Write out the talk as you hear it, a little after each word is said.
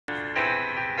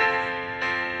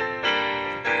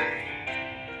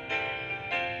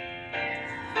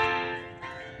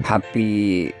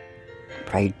Happy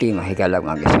Friday, mahigalang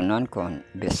mga gisunan kon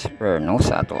Vesper no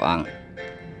sa ato ang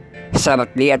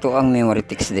Sabbath day ato ang memory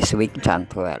text this week, John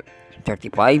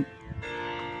 12:35.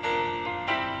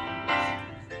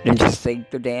 Then just say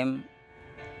to them,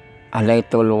 a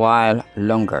little while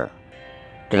longer,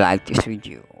 the light is with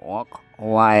you. Walk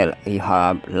while you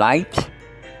have light,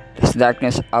 lest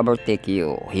darkness overtake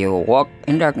you. He who walk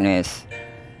in darkness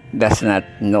does not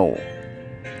know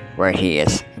where he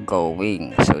is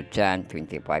going. So John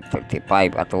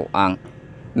 25:35 ato ang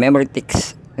memory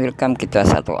text. Welcome kita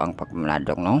sa ato ang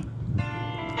pagmanadong no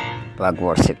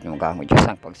pag-worship ng magahong Diyos,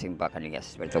 ang pagsimba kanila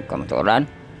sa Espiritu Kamatuoran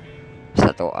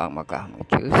sa ato ang magahong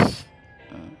Diyos.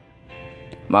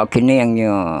 Maukini ang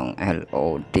yung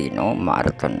LOD no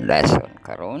marathon lesson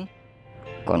karon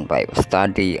kon Bible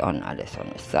study on a lesson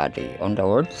study on the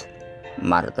words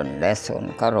marathon lesson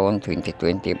karon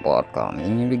 2024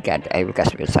 coming God I will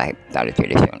cast sa Heptalogy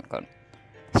Edition kon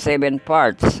 7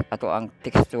 parts ato ang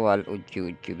textual audio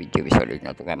video visual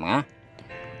na ito mga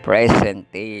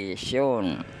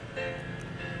presentation.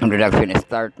 Ang redaction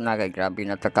start na kay grabe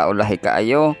na takaulahi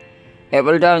kaayo.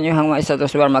 Apple down yung hangma isa to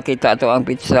subar makita ato ang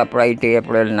pizza Friday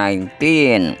April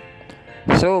 19.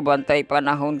 So bantay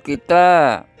panahon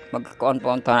kita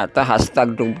magka-compound na ta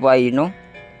hashtag Dubai no.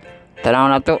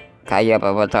 Tanaw na to kaya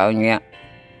pa ba taon niya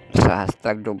sa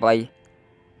hashtag Dubai.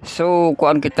 So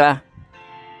kuan kita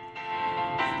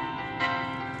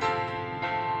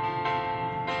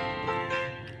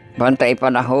bantay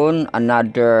panahon,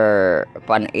 another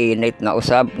pan-init na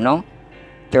usab no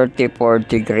 34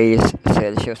 degrees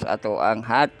Celsius ato ang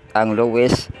hot, ang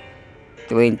lowest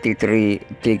 23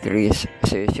 degrees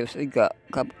Celsius.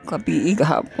 Gabi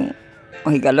gahapon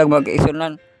mahigalang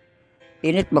mag-isunan.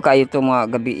 Init ba kayo to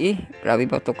mga gabi grabe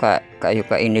ba to kayo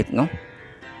ka-init no.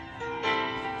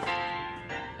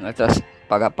 Natas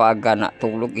pagapaga na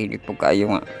tulog init po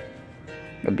kayo nga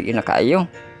gabi na kayo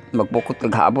magbukot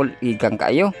kag habol igang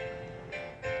kayo.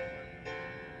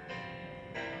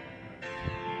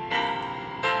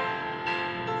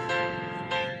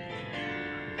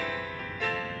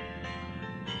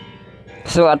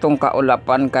 So atong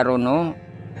kaulapan karon no,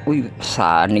 uy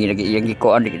sani lagi iyang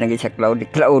gikuan di nagi sa cloudy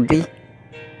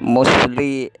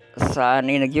mostly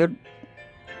sani na gyud.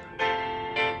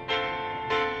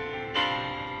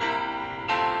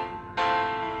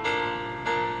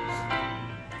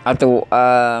 Ato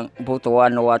ang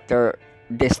Butuan Water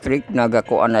District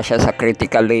nagakuan na siya sa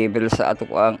critical level sa ato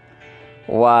ang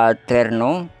water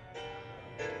no.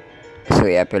 So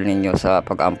i-appeal ninyo sa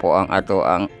pag-ampo ang ato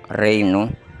ang rain no.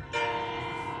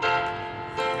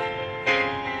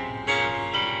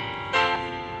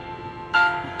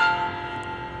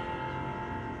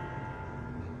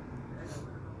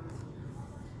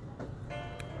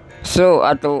 So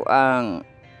ato ang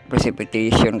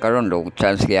precipitation karon low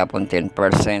chance gyapon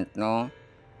 10% no.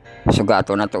 So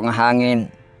gato na to nga hangin.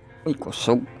 Uy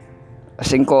kusog.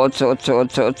 5 8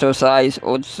 8 8 8 6 8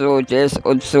 10 8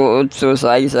 8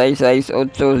 6 6 6 8 10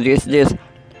 10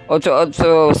 8 8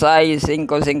 6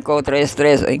 5 5 3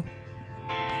 3 ay.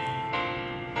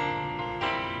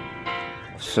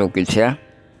 So siya.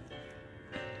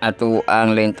 Ato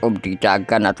ang length of the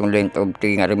dagan atong length of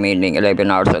the nga remaining 11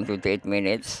 hours and 28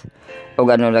 minutes. O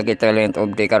gano'n lang kita length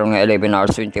of the karong nga 11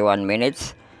 hours 21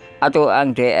 minutes. Ato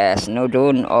ang DS no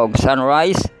doon og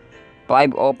sunrise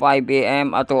 5:05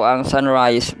 AM. Ato ang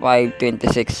sunrise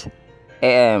 5:26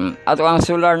 AM. Ato ang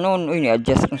solar noon uy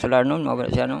ni-adjust ang solar noon mao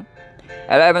siya no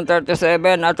 11:37.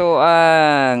 Ato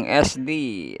ang SD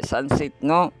sunset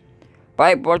no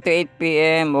 5:48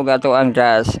 PM ug ato ang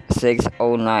jazz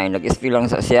 6:09 nag-spill lang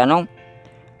sa siya no.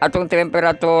 Atong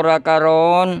temperatura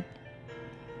karon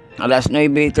alas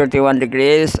 9:31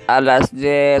 degrees, alas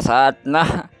 10 hot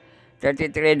na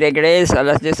 33 degrees,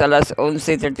 alas 10 alas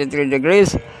 11 33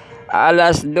 degrees,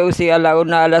 alas 12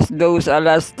 alauna, alas 2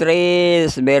 alas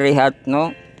 3 very hot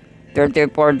no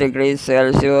 34 degrees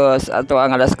Celsius. Ato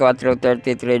ang alas 4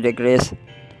 33 degrees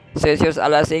Celsius,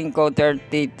 alas 5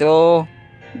 32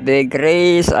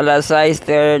 degrees, alas 6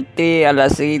 30,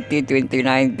 alas 7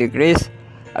 29 degrees,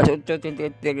 alas 8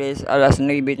 28 degrees, alas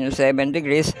 9 7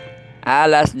 degrees,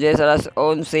 alas 10 alas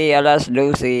 11 alas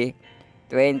 12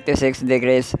 26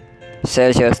 degrees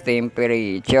Celsius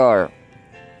temperature.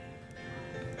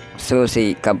 So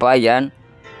si kabayan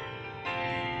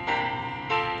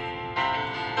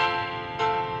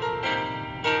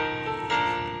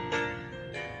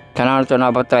tanaw to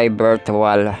na ba tayo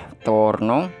virtual tour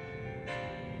no.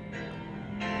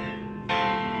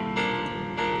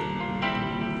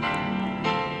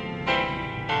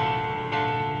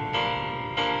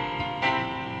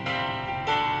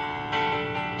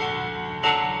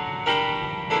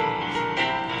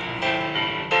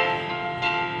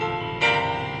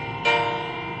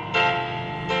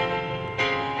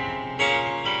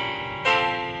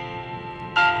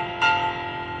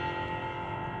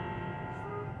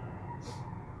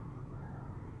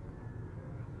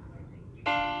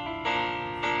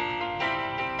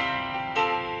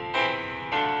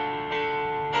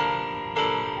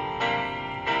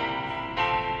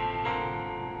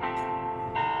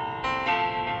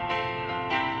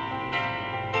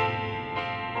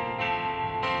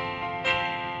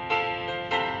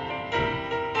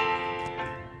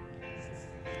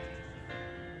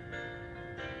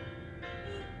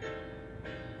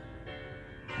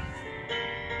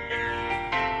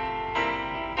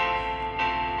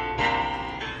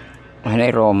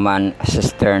 Roman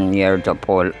cistern near the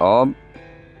pole of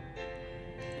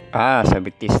sa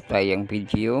Batista yung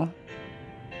video.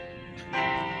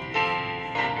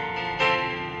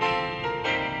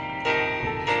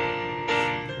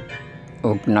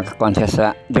 Ug nakakuan siya sa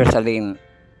Jerusalem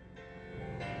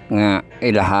nga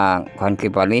ilahang kuan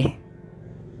kibali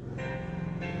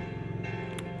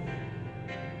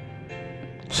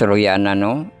suruyana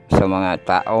no sa mga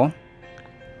tao.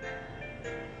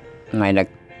 May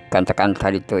nagkanta-kanta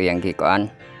dito yung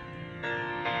gikuan.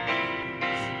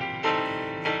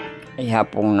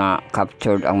 Ihapong na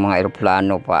captured ang mga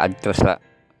eroplano pa adto sa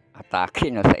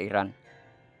atake no sa Iran.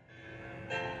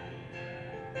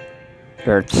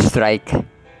 Earth strike.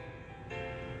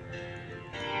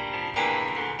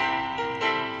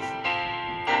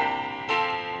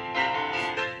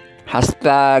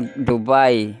 Hashtag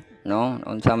Dubai no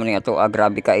unsa man nga to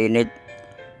grabe ka init.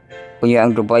 Kunya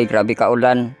ang Dubai grabe ka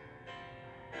ulan.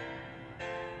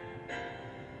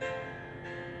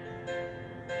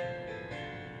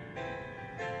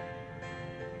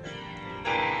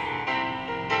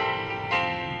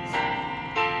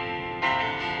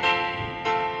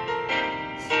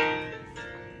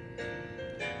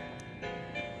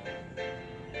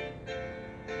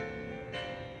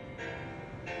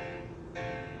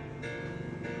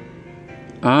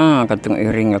 Katong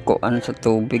iring ako sa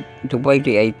tubig. Dubai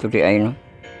di ay no.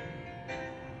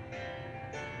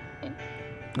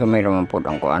 Gamay raman po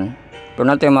ang kuan. Ito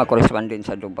natin mga correspondent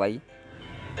sa Dubai.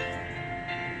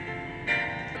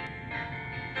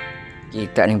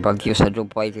 Kita ng bagyo sa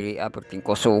Dubai dili aperting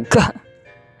kusuga.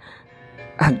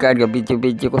 Agad ga video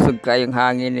kusog kayong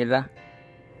hangin nila.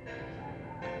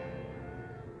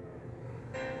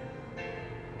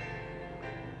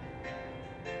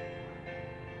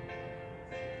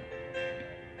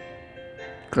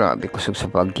 Grabe kusog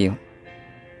sa bagyo.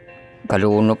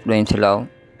 Kalunop na yun sila.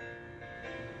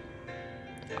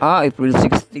 April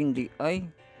 16 di ay.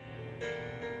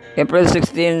 April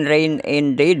 16 rain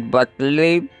indeed but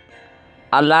leave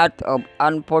a lot of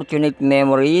unfortunate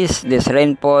memories. This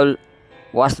rainfall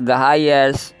was the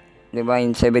highest, di ba,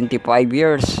 in 75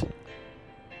 years.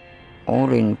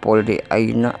 Rainfall di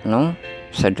ay na, no?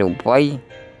 Sa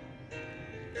Dubai.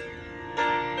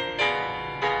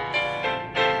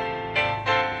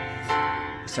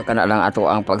 So kana lang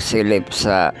ato ang pagsilip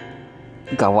sa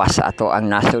gawas sa ato ang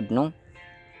nasod no.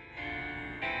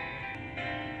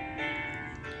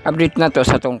 Update na to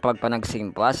sa atong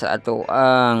pagpanagsimpa sa ato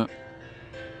ang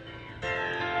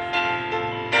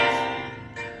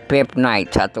Pep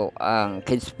Night sa ato ang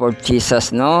Kids for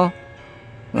Jesus no.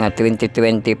 Nga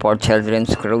 2020 for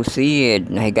Children's Crusade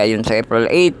nahigayon sa April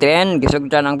 18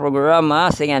 gisugdan ang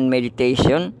programa sing and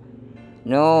meditation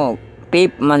no.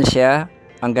 Pep man siya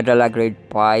ang gadala grade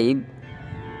 5.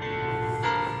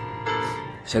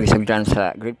 So gisugdan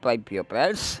sa grade 5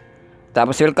 pupils.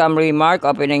 Tapos welcome remark,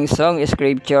 opening song,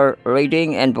 scripture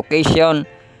reading and vocation.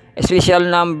 Special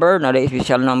number, nada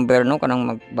special number no kanang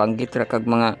magbanggit ra kag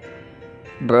mga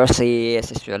verses,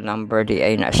 special number di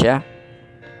ay na siya.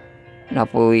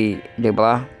 Napoy, di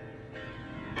ba?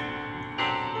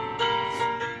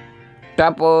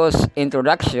 Tapos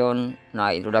introduction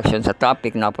sa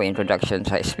topic na po introduction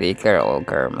sa speaker o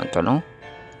man to no.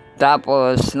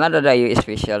 Tapos nadadayo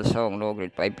special song no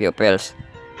grade 5 pupils.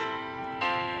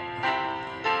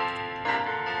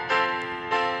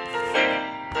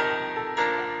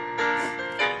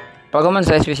 Pagaman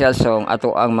sa special song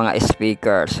ato ang mga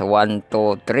speakers 1,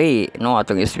 2, 3 no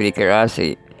atong speaker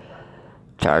si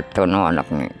Charton no anak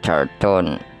ni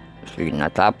Charton. Sige na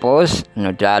tapos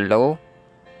Nodalo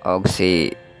og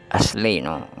si Ashley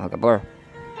no magabor.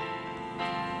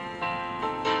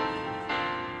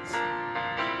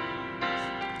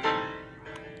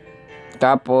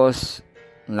 Tapos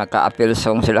naka-appeal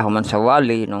song sila human sa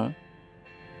wali no.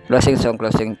 Closing song,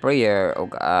 closing prayer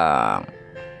og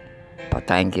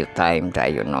thank you time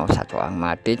tayo no sa ato ang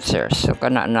mga teachers. So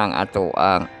kana nang ato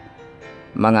ang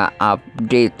mga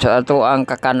update sa ato ang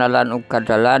kakanalan ug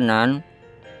kadalanan.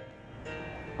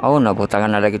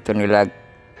 Nabutangan na lagi ito nila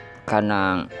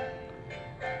kanang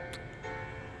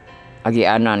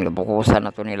agianan gabukusan na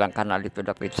ito nilang kanal dito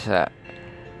dapit sa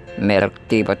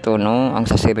Merti pa to no ang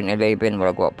sa 7-Eleven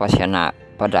murag wa pa siya na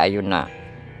padayon na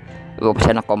wa pa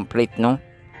siya na complete no.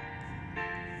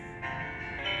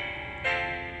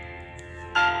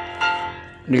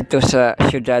 Dito sa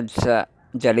syudad sa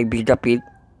Jollibee dapit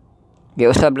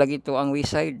giusab lagi ito ang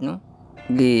west side no.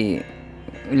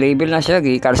 Label na siya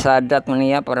kalsada mo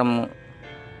niya para mo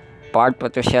part pa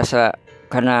to siya sa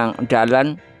kanang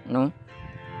dalan no.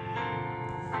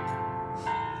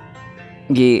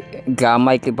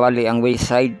 Gamay kibali ang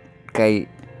west side kay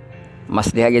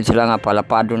mas dihagid sila nga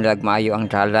palapadon lag maayo ang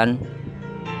dalan.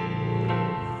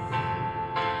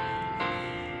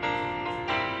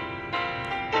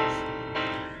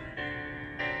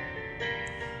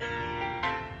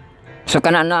 So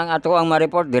kana na ang ato ang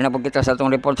ma-report. Di na po kita sa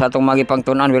atong report sa atong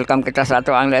magipangtunan. Welcome kita sa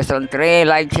ato ang lesson 3.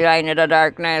 Light shine in the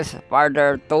darkness.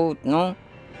 Farther thought, no?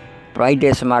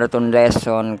 Friday's marathon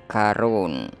lesson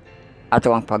karon.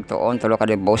 Ato ang pagtuon. Tulo ka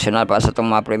devotional para sa atong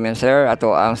mga premium sir.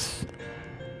 Ato ang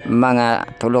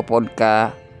mga tulopod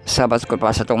ka Sabbath school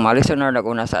para sa atong mga listener.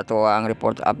 Naguna sa ato ang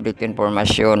report update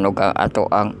information. O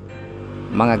ato ang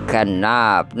mga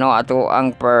ganap. No? Ato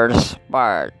ang first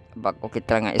part. Bako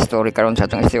kita nga story karon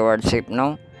sa atong stewardship,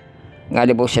 no? Nga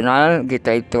devotional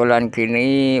kita itulan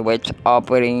kini which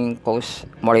offering cause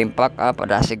more impact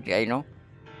padasig di ay, no?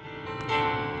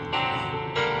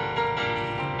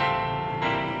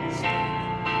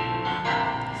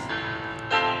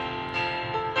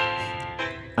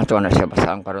 Ato na siya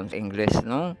basang karon sa English,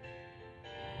 no?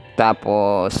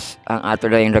 Tapos ang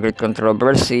ato na yung great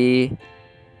controversy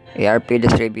ARP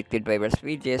distributed by verse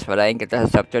pages. Walain kita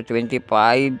sa chapter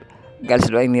 25. God's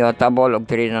law immutable. Og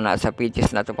tiri na sa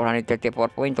pages na to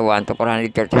 434.1 to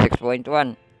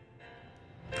 436.1.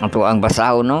 Ito ang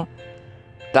basahon, no?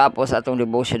 Tapos atong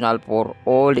devotional for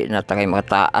all. Di na tangay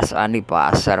mataas ani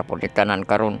pasar po tanan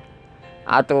karon.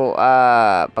 Ato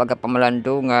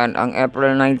pagkapamalandungan ang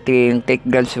April 19. Take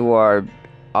God's word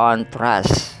on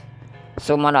trust.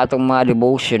 So man atong mga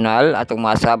devotional, atong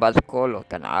mga Sabbath school, o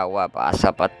tanawa pa sa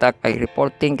patak ay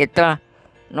reporting kita,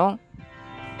 no?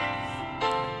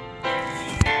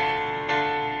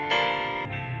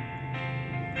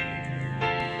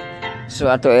 So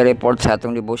ato i-report sa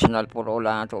atong devotional puro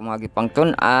lang atong mga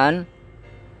gipangtun-an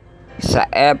sa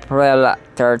April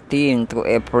 13 to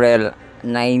April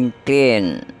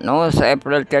 19, no? Sa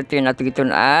April 13 ato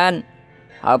gitun-an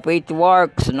how faith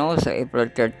works, no? Sa April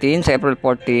 13, sa April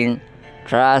 14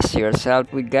 trust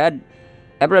yourself with God.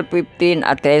 April 15,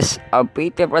 a test of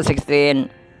faith. April 16,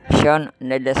 Sean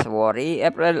needless worry.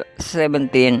 April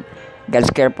 17,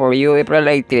 God's care for you. April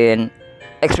 18,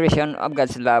 expression of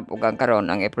God's love. Ug ang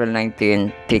karon ang April 19,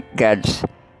 take God's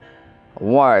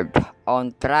word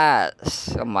on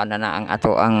trust. So, mana na ang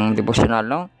ato ang devotional,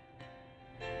 no?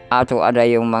 Ato ada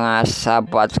yung mga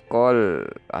Sabbath call.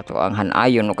 Ato ang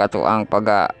hanayon ug ato ang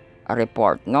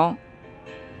pag-report, no?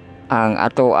 Ang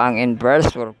ato ang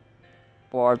inverse or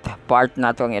fourth part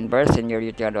na to ang inverse senior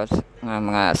youth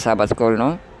mga Sabbath school,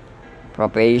 no?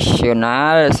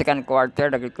 Professional second quarter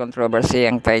dagit controversy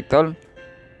ang title.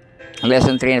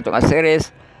 Lesson 3 na to ang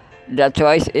series. The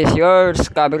choice is yours.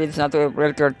 Coverage na to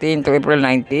April 13 to April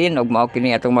 19 ug mao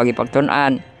kini atong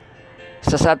magipagtun-an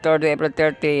sa Saturday April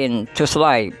 13 choose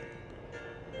life.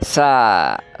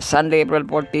 Sa Sunday April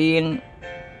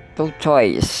 14 to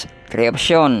choice 3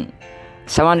 option.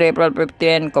 Sa Monday, April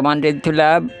 15, commanded to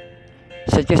love.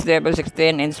 Sa Tuesday, April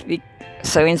 16, and speak.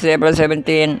 Sa Wednesday, April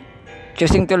 17,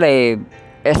 choosing to live.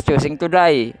 is choosing to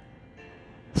die.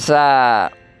 Sa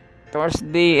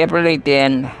Thursday, April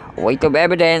 18, weight of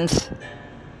evidence.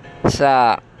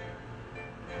 Sa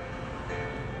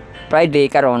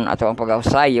Friday, karon ato ang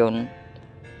pag-ausayon.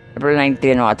 April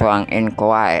 19, ato ang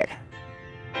inquire.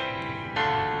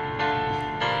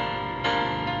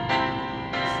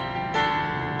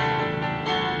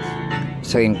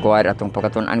 So inquire atong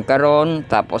pagkatun-an karon.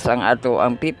 Tapos ang ato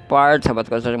ang fifth part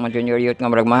sabat ko sa mga junior youth nga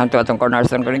maragmahan to atong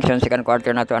Cornerstone connection. Second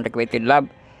quarter na to ang requited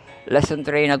love. Lesson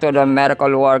 3 na to the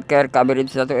miracle worker.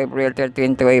 Coverage na to April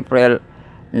 13 to April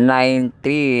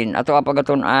 19. Ato ang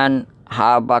pagkatun-an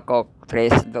Habakuk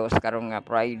 3:2 karon nga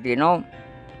Friday, no?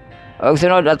 Og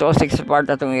sunod ato 6th part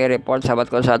atong i-report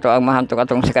sabat ko sa ato ang mahanto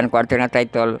atong second quarter na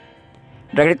title.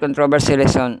 The Great Controversy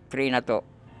Lesson 3 na to.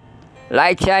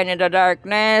 Light shine in the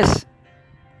darkness.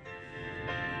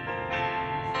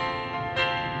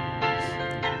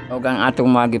 O ang atong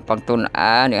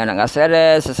magipagtun-an ang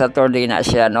series sa Saturday na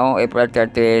siya, no? April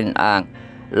 13 ang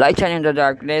Light Shine in the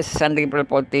Darkness. Sunday April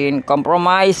 14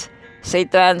 Compromise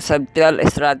Satan Subtle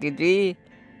Strategy.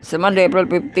 Sa Monday April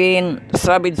 15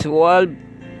 Savage World.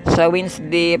 Sa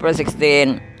Wednesday April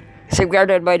 16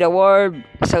 Safeguarded by the Word.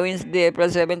 Sa Wednesday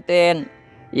April 17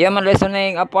 Human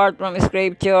Reasoning Apart from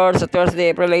Scripture. Sa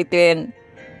Thursday April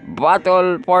 18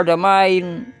 Battle for the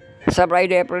Mind. Sa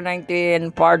Friday April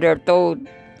 19 Farther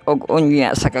Thought. Og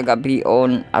unya sa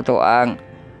kagabion ato ang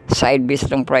side bis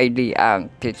tong Friday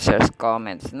ang teacher's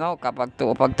comments, no? Kapag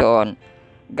pagtuon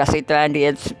gasitan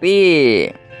DHP.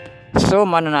 So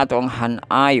man na nato ang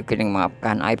hanay kining mga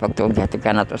hanay pagtuon dito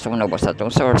kana to sa nabasa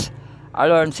tong source. Our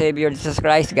Lord and Savior Jesus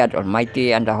Christ, God Almighty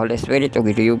and the Holy Spirit ug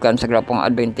giduyugan sa grupong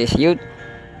Adventist Youth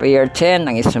Prayer 10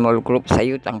 ang small group sa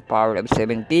youth ang Power of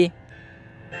 70.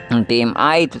 Ang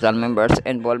TMI, total members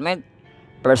involvement,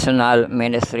 personal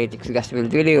ministry, gospel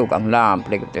dili, ug ang lamp,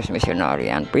 lectors,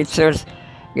 missionary, and preachers,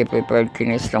 gi-prepared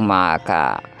kinis ng mga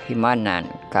kahimanan,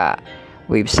 ka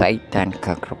website-an,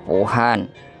 ka grupuhan.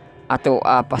 Ato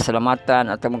pasalamatan,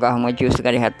 ato mga Diyos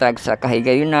ganihatag sa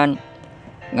kahigayunan,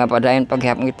 nga padayon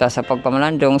paghihap kita sa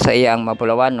pagpamalandong sa iyang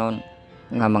mapulawanon,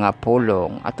 nga mga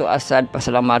pulong. Ato asad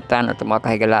pasalamatan, ato mga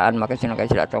kahigalaan, makasinong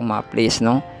sila atong mga please,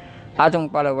 no?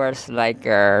 Atong followers,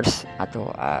 likers,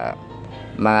 ato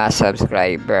mga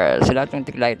subscribers, sila itong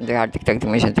tiklay, tiktok,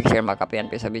 mission, share, makapian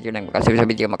sa video lang, makasabay sa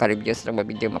video, makareview sa itong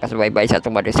video, makasubaybay sa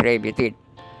itong distributed.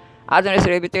 Atong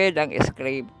distributed, ang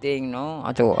scripting, no?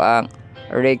 Ato ang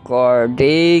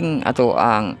recording, ato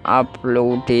ang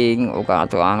uploading, o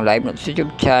ato ang live no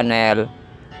YouTube channel,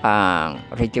 ang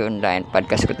radio online,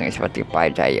 podcast ko ng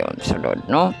Spotify dayon sunod,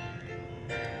 no?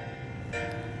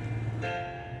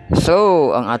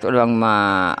 So, ang ato lang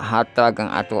mahatag ang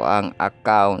ato ang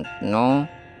account, no?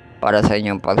 Para sa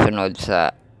inyong pagsunod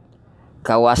sa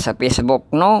kawas sa Facebook,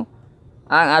 no?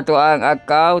 Ang ato ang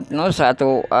account, no? Sa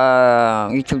ato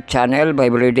YouTube channel,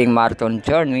 Bible Reading Marathon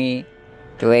Journey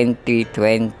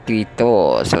 2022.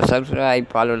 So, subscribe,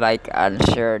 follow, like, and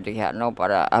share diha, no?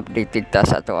 Para updated ta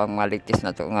sa ato ang malitis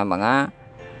na to nga mga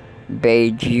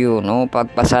video, no?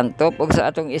 Pagpasantop og sa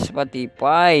atong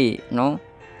Spotify, no?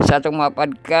 Sa atong mga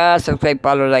podcast, subscribe,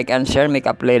 follow, like, and share, make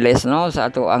a playlist, no? Sa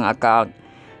ato ang account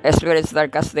Spirit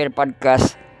Starcaster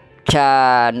Podcast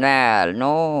Channel,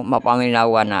 no?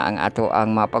 Mapaminawa na ang ato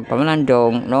ang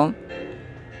mapagpamalandong, no?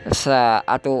 Sa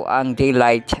ato ang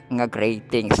daylight nga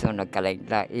gratings, no?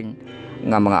 Nagkalain-lain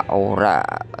nga mga ora.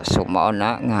 So mao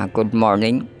na nga good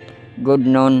morning, good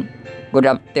noon, good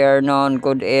afternoon,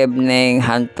 good evening,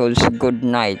 hantol good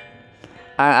night.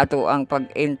 Ang ato ang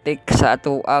pag-intake sa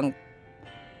ato ang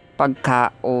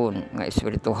pagkaon nga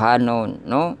espirituhanon,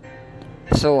 no?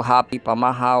 So happy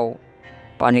pamahaw,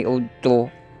 paniudto,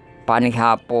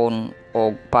 panihapon,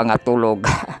 o pangatulog.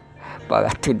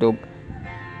 Pangatulog.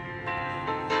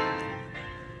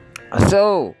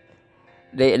 So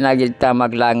di na gid ta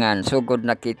maglangan, sugod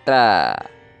na kita.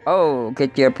 Oh,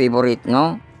 get your favorite,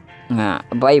 no? Nga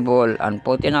Bible and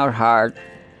put in our heart,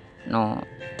 no,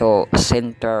 to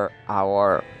center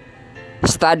our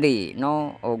study,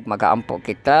 no? O magaampo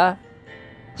kita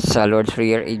sa Lord's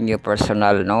Prayer in your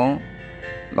personal, no?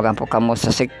 Magampo kamo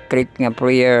sa secret nga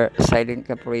prayer, silent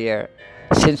nga prayer,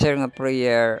 sincere nga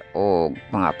prayer, o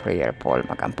mga prayer Paul.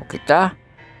 Magampo kita.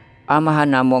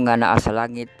 Amahan namo nga naa sa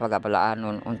langit,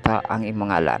 pagabaalaanon unta ang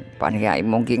imong ngalan. Paniya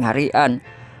imong gingharian,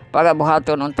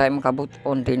 pagabuhaton untay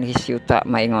makabuton din hisyuta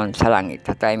maingon sa langit.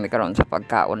 Tatay mi karon sa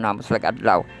pagkaon namo sa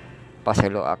adlaw.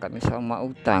 Pasayloa kami sa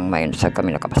mautang, mayon sa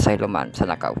kami nakapasayloman sa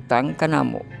nakautang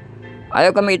kanamo.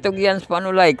 Ayaw kami itugyan sa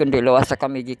panulay, kundi luwas sa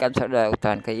kami gikan sa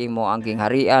dautan, kay imo ang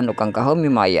gingharian o kang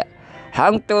kahumimaya.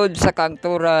 Hangtod sa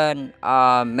kangturan.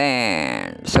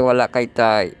 Amen. So wala kay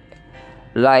tay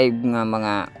live nga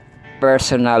mga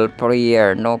personal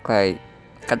prayer, no? Kay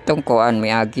katong kuan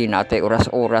miagi natay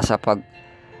oras-oras sa pag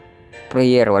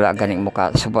prayer, wala ganing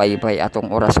muka subaybay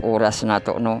atong oras-oras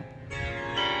nato, no?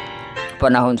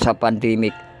 Panahon sa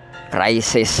pandemic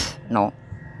crisis, no?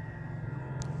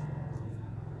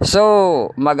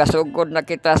 So magasugod na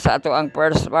kita sa ato ang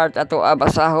first part, ato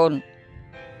basahon.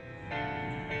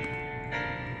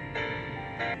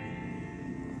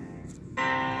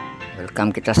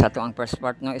 Welcome kita sa ato ang first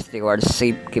part, no?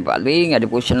 Stewardship kibali nga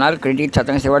devotional credit sa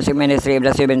atong Stewardship Ministry of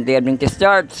the Seventh Day Adventist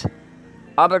Church.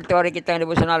 Offertory kita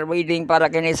devotional reading para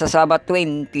kini sa Sabbath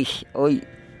 20.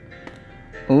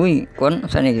 Uy, kon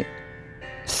sa ni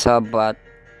Sabbath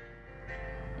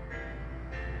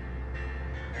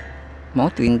mo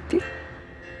 20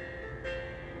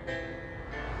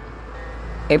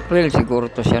 April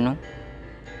siguro to siya, no?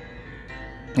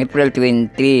 April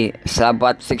 20,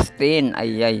 Sabbath 16.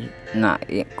 Ay na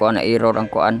kuan na error ang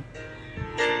kuan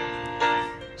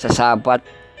sa Sabbath.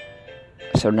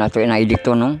 So nato ina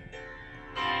dito, no?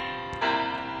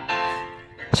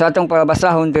 Sa atong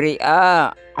pagbasahon diri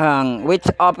ang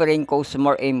which offering cause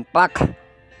more impact.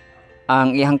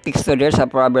 Ang iyang teksto there sa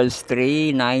Proverbs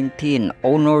 3:19.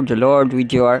 Honor the Lord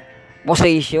with your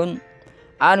possession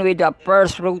and with the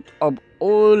first fruit of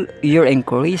all your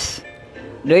increase.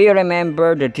 Do you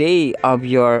remember the day of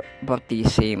your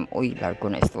baptism? Uy, largo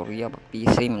na istorya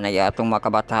baptism na yatong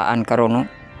makabataan karon, no?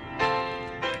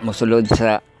 Musulod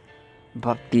sa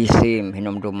baptism,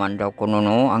 hinumduman daw kuno,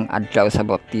 no, ang adlaw sa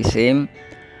baptism.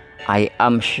 I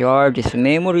am sure these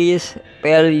memories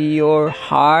fill your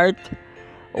heart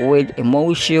with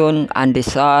emotion and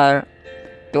desire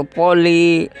to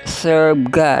fully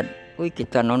serve God. Uy,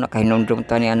 kita, no, nakahinumdum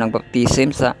ta niya ng baptism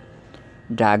sa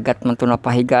dagat man to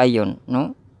napahigayon,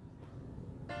 no?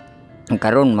 Ang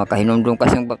karon makahinumdum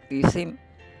kasi ang baptism.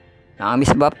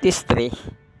 Naamis baptistry.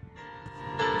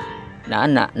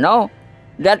 No.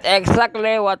 That's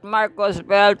exactly what Marcos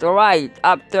felt right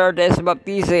after this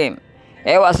baptism.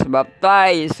 He was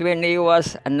baptized when he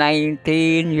was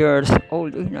 19 years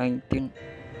old. 19.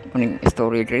 Anong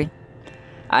story dre?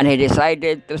 And he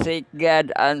decided to seek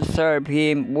God and serve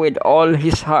Him with all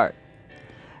his heart.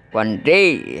 One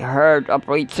day, he heard a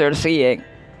preacher saying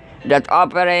that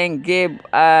offering, give,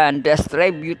 and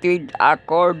distributed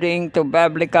according to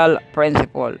biblical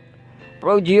principle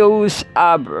produce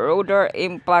a broader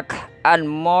impact and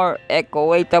more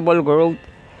equitable growth,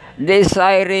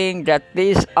 desiring that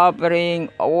this offering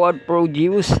would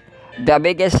produce the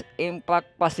biggest impact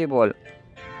possible.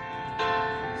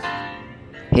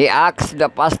 He asked the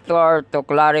pastor to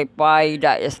clarify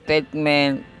the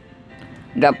statement.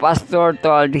 The pastor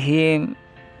told him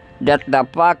that the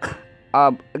fact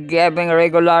of giving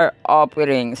regular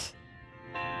offerings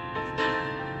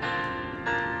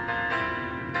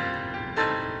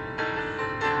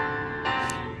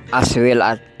as well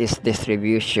as its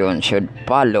distribution should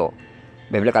follow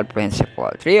biblical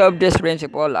principle. Three of these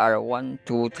principles are 1,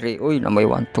 2, 3. Uy, may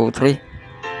 1, 2, 3.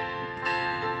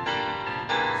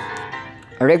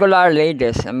 Regularly,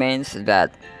 this means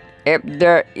that if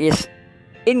there is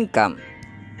income,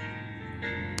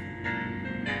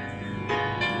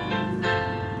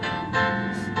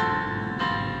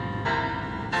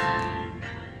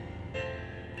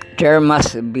 there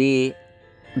must be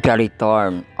the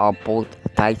return of both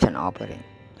tithes and offering.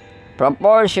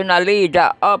 Proportionally,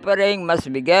 the offering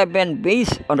must be given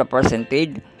based on the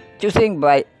percentage chosen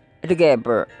by the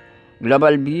giver.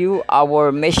 Global view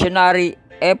our missionary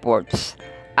efforts,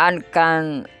 and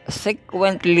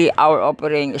consequently our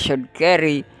offering should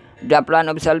carry the plan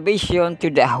of salvation to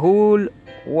the whole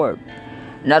world,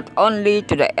 not only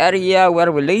to the area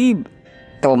where we live.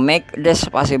 To make this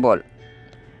possible,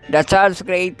 the church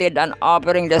created an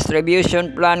offering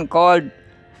distribution plan called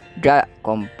the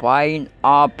Combined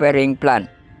Offering Plan.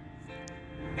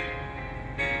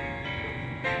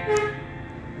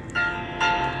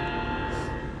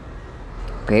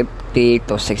 $50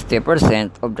 to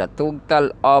 60% of the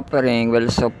total offering will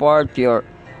support your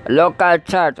local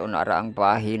church. O nara ang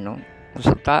bahin, no?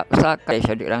 Sa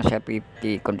siya di lang siya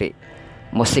 50, kundi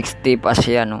mo 60 pa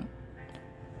siya, no?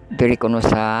 Diri kuno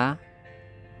sa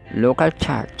local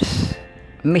church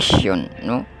mission,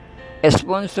 no?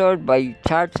 Sponsored by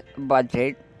church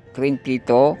budget. 20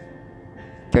 to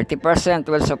 30%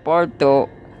 will support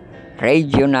to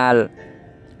regional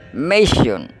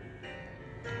mission.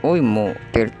 Uy mo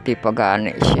 30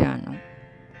 pagani siya, no?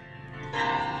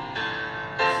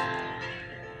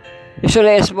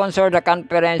 Usually sponsor the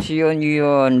conference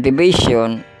union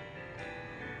division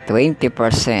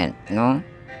 20%, no?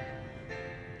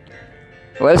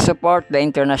 Will support the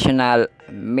international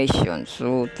mission.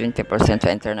 So 20% sa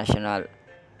international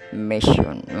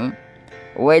mission, no?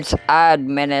 Which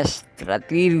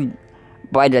administrative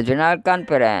by the General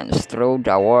Conference through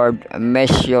the World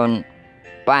Mission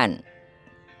Fund.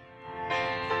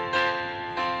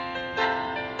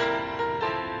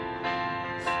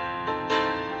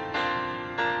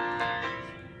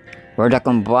 Where the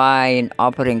combined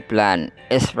offering plan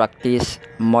is practiced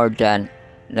more than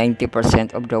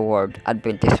 90% of the world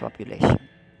Adventist population.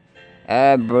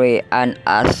 Every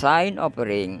unassigned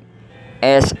offering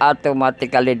is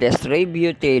automatically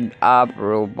distributed to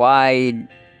provide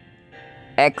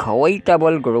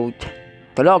equitable growth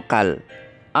to local.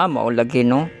 Maulagi,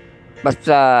 no?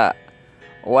 Basta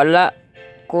wala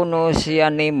kuno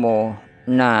siya nimo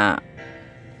na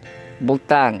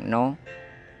butang, no?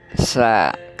 Sa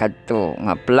kadto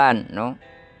nga plan, no?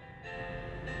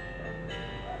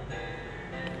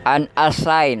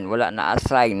 Unassigned, wala na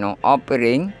assign, no?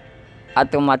 Offering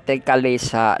automatically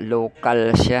sa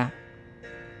local siya.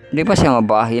 Di pa siya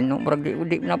mabahin, no?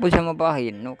 Di na po siya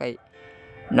mabahin, no? Kay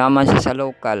naman siya sa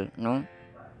local, no?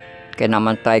 Kaya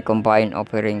naman tayo combined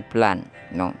offering plan,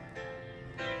 no?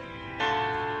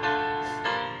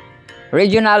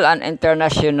 Regional and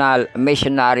international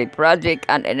missionary project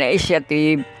and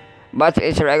initiative, but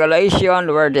its regulation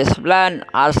where this plan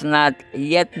has not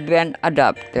yet been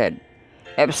adopted.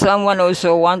 If someone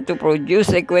also want to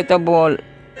produce equitable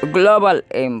global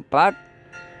impact,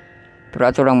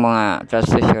 pero ito lang mga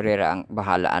treasurer ang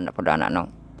bahalaan na po dana, no?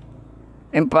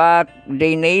 Impact,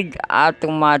 they need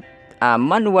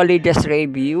manually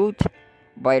distribute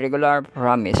by regular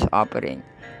promise offering.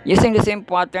 Using the same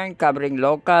pattern covering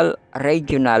local,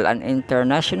 regional, and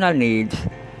international needs,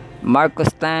 Marcos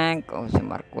thanked, si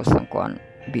Marcos ang kuan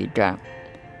bida,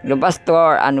 the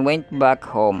pastor and went back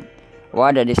home.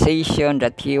 was the decision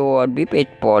that he would be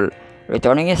faithful,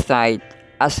 returning his tithe,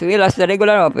 as well as the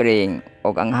regular offering,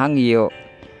 o ang hangyo.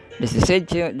 This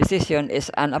decision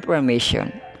is an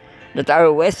affirmation that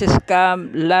our ways is come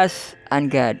last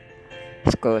and God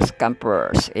is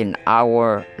campers in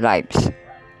our lives.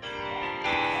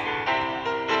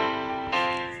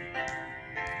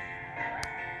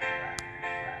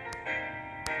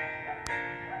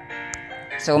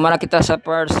 So mara kita sa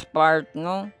first part,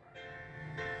 no,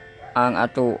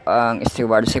 ang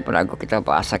stewardship lago kita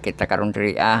paasa kita karon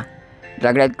diri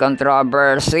the great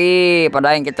controversy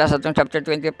padayon kita sa itong chapter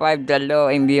 25, the law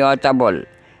immutable.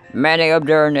 Many of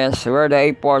the earnest were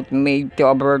the effort made to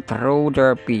overthrow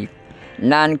their faith.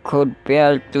 None could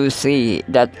fail to see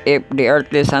that if the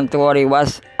earthly sanctuary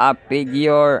was a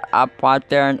figure, a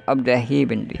pattern of the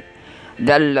heavenly,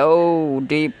 the law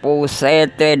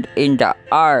deposited in the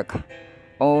ark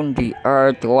on the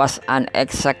earth was an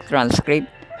exact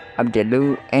transcript of the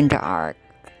law in the ark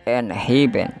in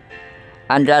heaven,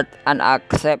 and that an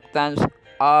acceptance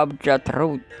of the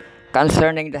truth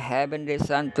concerning the heavenly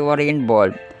sanctuary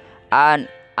involved an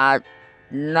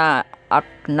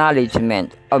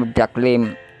acknowledgement of the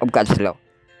claim of God's law.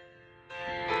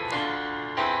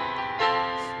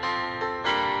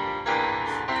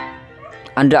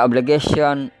 And the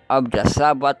obligation of the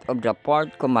Sabbath of the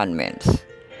fourth commandments.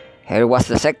 Here was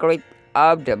the secret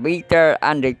of the bitter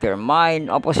and determined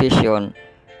opposition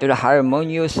to the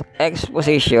harmonious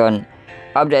exposition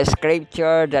of the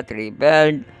scripture that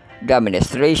revealed the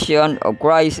administration of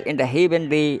Christ in the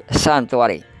heavenly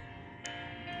sanctuary.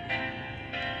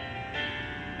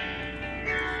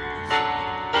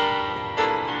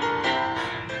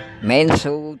 Men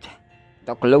sought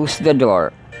to close the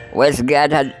door which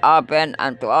God had opened,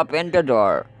 and to open the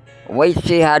door which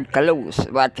he had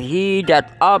closed, but he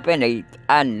that opened it,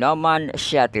 and no man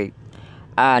shut it,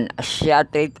 and shut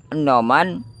it no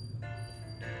man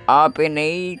opened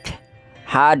it,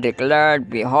 had declared,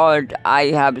 Behold,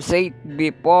 I have set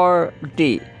before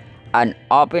thee an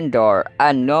open door,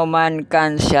 and no man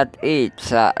can shut it.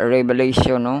 Sa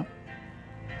Revelation, no?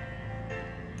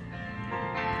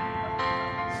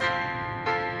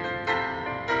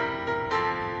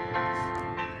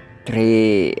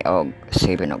 Three of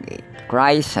 7 of 8.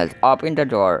 Christ has opened the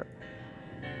door.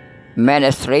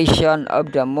 Ministration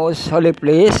of the most holy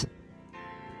place.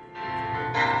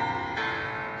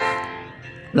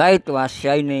 Light was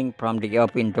shining from the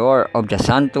open door of the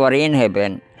sanctuary in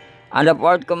heaven, and the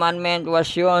fourth commandment was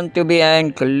shown to be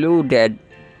included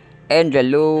in the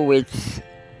law which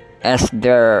is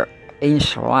there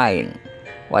enshrined.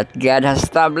 What God has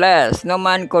established, no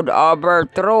man could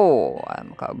overthrow.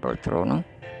 Maka-overthrow, no?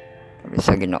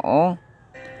 Sa Ginoo,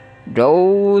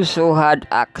 those who had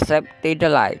accepted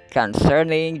the light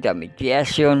concerning the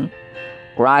mediation,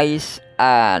 Christ,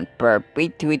 and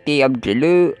perpetuity of the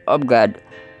law of God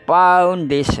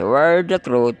found this word the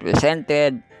truth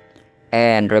presented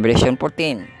in Revelation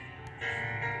 14.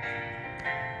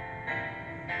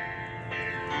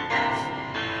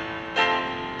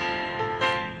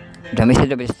 The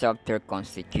message of this chapter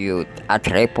constitute a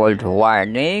threefold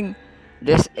warning.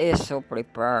 This is to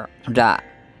prepare the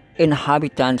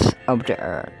inhabitants of the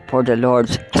earth for the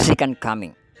Lord's second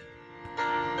coming.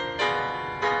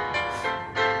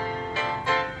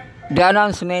 The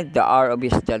announcement, the hour of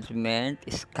his judgment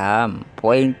is come,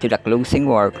 point to the closing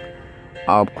work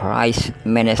of Christ's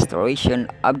ministration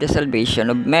of the salvation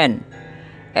of men.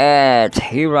 It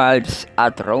heralds a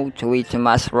truth which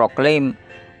must proclaim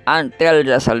until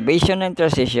the salvation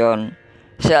intercession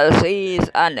shall cease,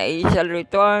 and he shall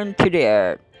return to the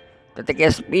earth to take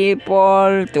his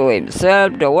people to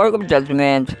himself. The work of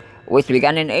judgment, which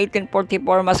began in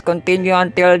 1844, must continue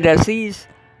until the cease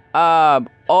of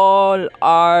all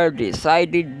are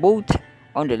decided both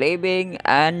on the living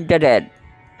and the dead.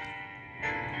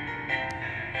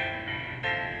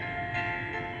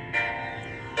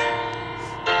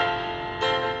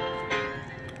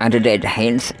 And the dead,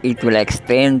 hence it will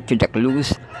extend to the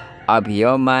close of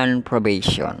human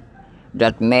probation,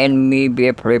 that men may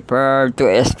be prepared to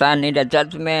stand in the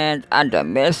judgment, and the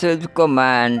message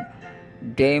command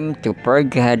them to fear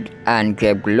God and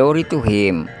give glory to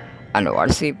him and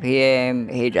worship him,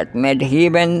 he that made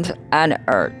heavens and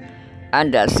earth,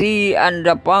 and the sea and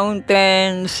the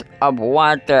fountains of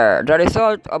water. The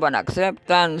result of an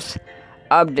acceptance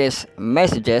of these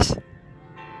messages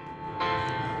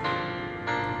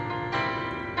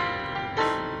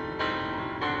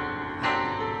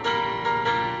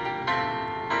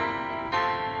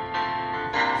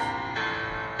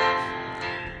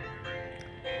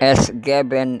is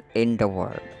given in the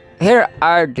word. Here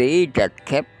are they that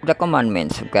kept the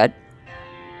commandments of God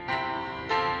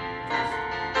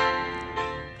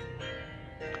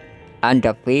and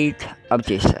the faith of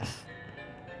Jesus,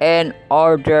 in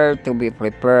order to be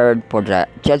prepared for the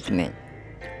judgment.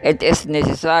 It is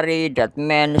necessary that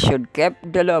men should keep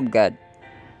the law of God.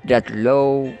 That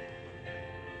law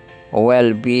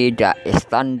will be the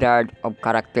standard of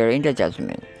character in the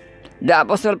judgment. The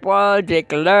Apostle Paul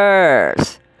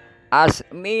declares, as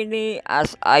many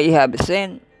as I have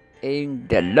sinned in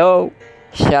the law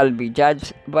shall be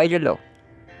judged by the law.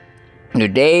 The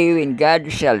day when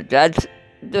God shall judge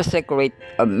the secret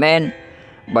of men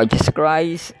by Jesus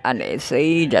Christ, and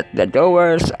say that the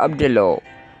doers of the law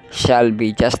shall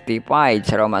be justified.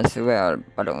 Sa Romans 12,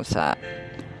 parang sa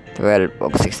 12 o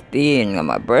 16 nga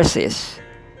mga verses.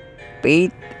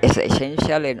 Faith is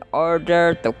essential in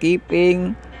order to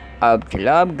keeping of the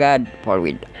law of God, for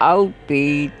without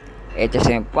faith it is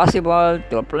impossible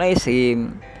to please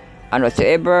Him, and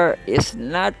whatsoever is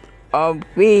not of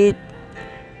faith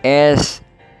is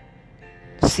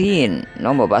sin.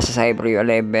 No, mabasa sa Hebrew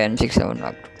 11:6. So,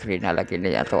 nag-3 na lagi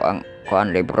na ito ang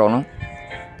kuan libro, no?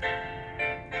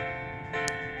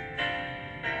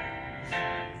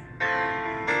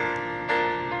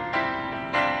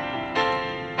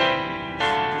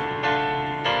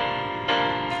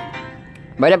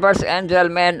 By the first angel,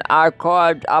 men are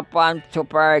called upon to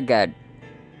praise God.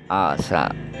 Sa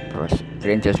First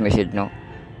Corinthians message, no?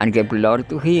 And give glory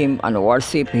to Him and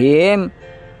worship Him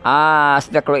as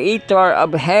the Creator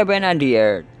of heaven and the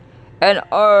earth. In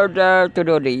order to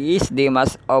do this, they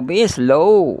must obey His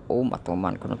law. Oh,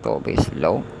 matuman ko na to, obey His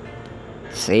law.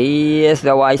 Says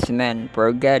the wise man,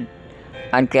 for God,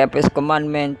 and keep His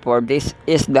commandment, for this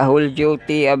is the whole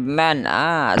duty of man.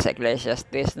 Sa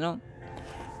Ecclesiastes, no?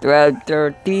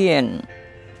 12:13.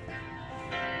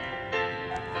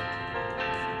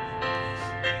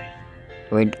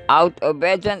 Without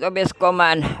obedience of His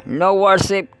command, no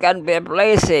worship can be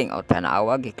pleasing. O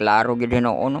tanawag, iklaro gid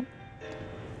no uno.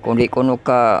 Kung di kuno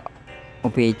ka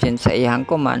obedient sa iyang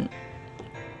command,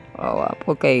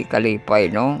 po kay kalipay,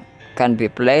 no? Can be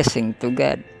pleasing to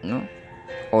God, no?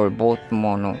 Or both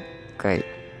mo, no? Kay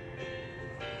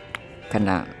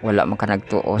kana wala man ka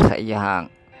nagtuo sa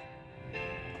iyang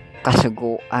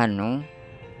kasuguan, no?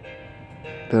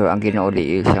 Pero ang Ginoo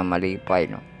di siya malipay,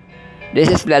 no? This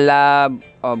is the love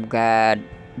of God,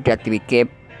 that we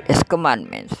keep His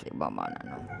commandments. Iba man,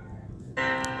 no?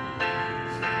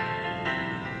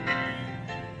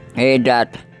 He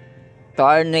that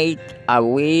turneth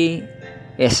away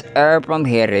his ear from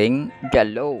hearing the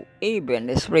law, even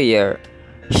his prayer,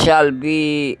 shall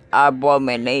be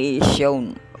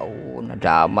abomination.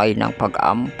 Nadamay ng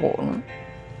pag-ampo, no?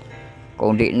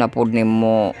 Kung di na po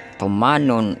nimo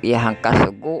tumanon iyang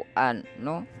kasuguan,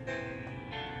 no?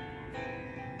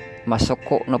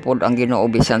 Masuko na po ang Ginoo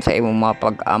bisan sa imong mga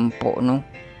pag-ampo, no?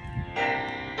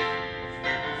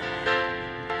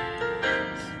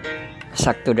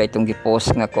 Sakto da itong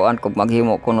gipost nga kuan kung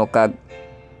maghimo kuno kag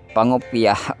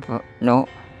pangopya, no?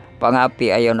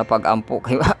 Pangapi ayaw na pag-ampo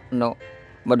kay no?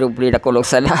 Madubli na kulong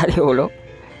salario, no?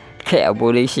 Kaya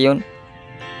abolition.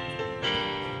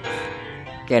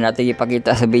 Kaya natin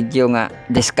ipakita sa video nga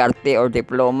diskarte or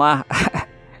diploma.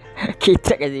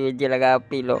 Kita kasi video lang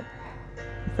apilo.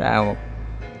 Samo.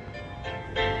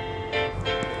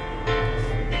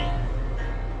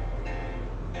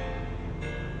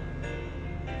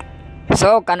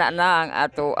 So kana na ang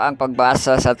ato ang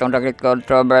pagbasa sa atong Great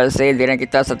Controversy. Di na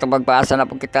kita sa atong pagbasa na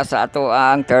po kita sa ato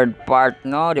ang third part,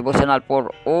 no? Devotional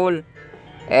for all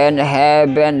and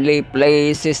heavenly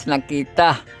places na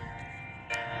kita.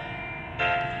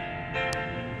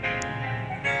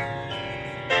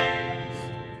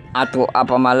 Ato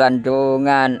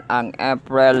pamalandungan ang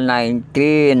April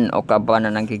 19 o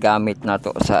kabanan ang gigamit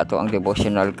nato sa ato ang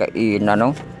devotional kaina,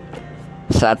 no?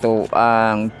 Sa ato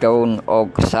ang dawn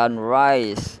og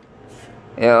sunrise.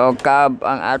 O kab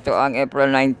ang ato ang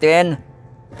April 19.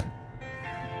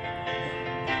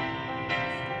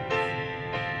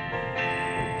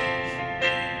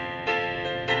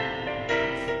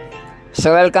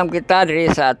 So welcome kita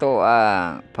diri sa ato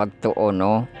pagtuo,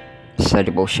 no? Sa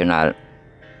devotional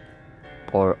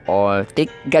for all. Take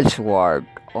God's word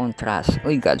on trust.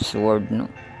 Uy, God's word,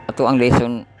 no? Ato ang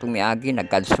lesson tumiagi na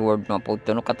God's word, no?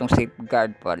 Pagto, no? Katong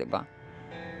safeguard pa, di ba?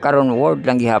 Karon word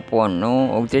lang gihapon,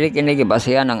 no? Og dili kini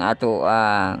gibasehan ang ato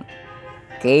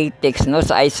kay text, no?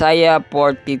 Sa Isaiah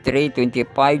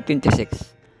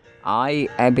 43:25-26. I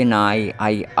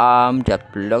am that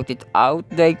blotted out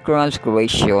thy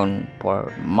transgression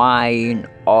for mine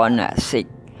own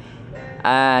sake,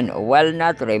 and will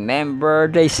not remember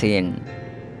thy sin.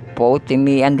 Put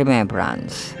me in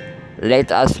remembrance. Let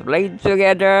us play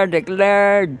together,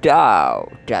 declare thou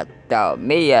that thou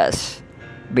mayest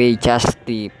be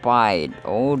justified.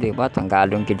 Oh, di ba?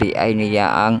 Tanggalon kiti ay niya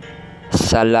ang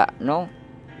sala, no?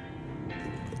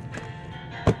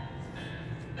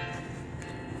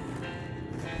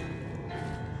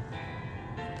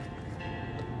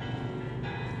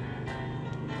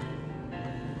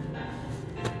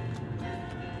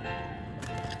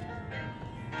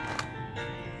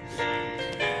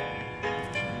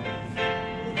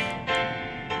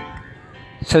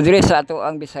 So dire sa ato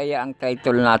ang Bisaya ang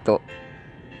title nato,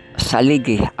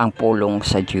 Saligi ang pulong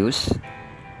sa Diyos.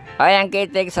 Ay ang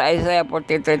kitik sa Isaiah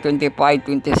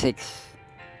 43:25-26.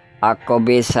 Ako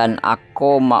bisan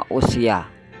ako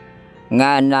mausya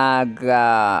nga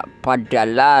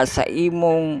nagpadala sa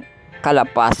imong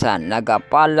kalapasan,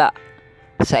 nagapala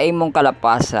sa imong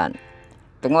kalapasan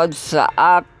tungod sa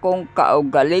akong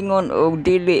kaugalingon ug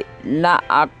dili na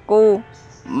ako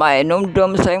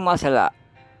mainumdum sa imong masala.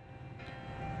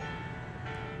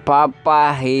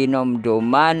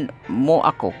 Papahinomduman mo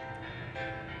ako,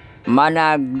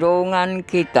 managdungan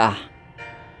kita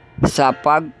sa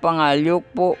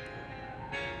pagpangalyupo,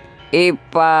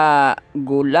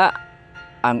 ipagula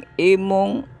ang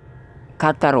imong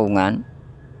katarungan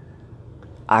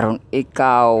aron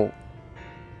ikaw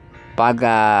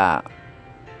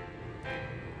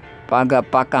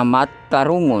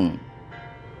pagapakamatarungon,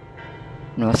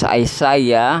 no, sa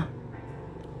Isaiah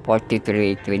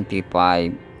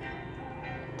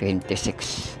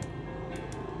 43:25-26.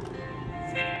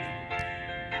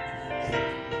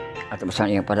 At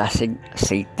masan iyang palasig,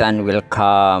 Satan will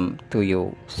come to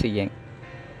you saying,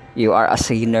 you are a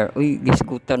sinner. Uy,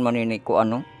 gisgutan man ini ko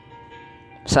ano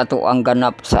sa ato ang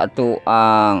ganap, sa ato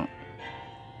ang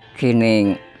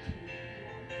kining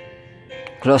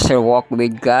closer walk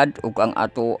with God ug ang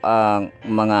ato ang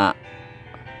mga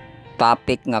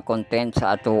topic nga content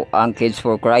sa ato ang Kids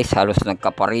for Christ halos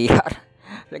nagkapariha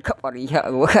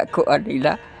wala ko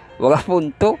nila, wala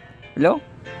punto, no?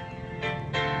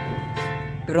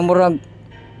 Pero murag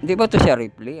di ba to siya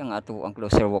replay ang ato ang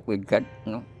closer walk with God,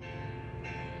 no?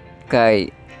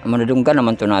 Kay manadunggan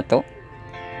naman to nato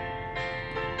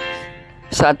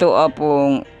sa ato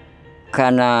apong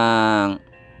kanang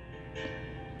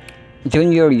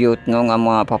junior youth, no, nga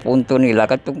mga papunto nila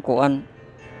katungkuan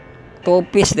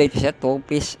 2 piece dito siya, 2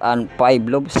 piece and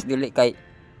 5 lobes, dili kay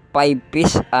 5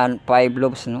 piece and 5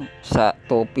 lobes, no, sa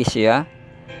 2 piece siya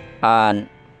and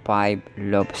 5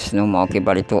 lobes, no. Mao kay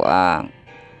balito ang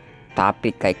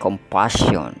topic kay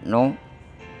compassion, no,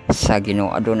 sa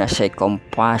Ginoo aduna siya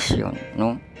compassion,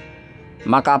 no,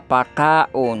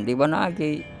 makapakaon, di ba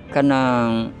nagi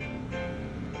kanang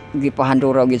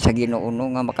gipahandura gyud sa Ginoo, no,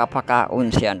 nga makapakaon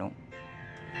siya, no.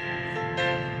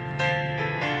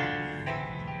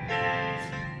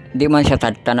 Di man siya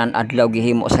tanan adlaw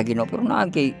gihimo sa Ginoo, pero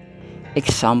nagi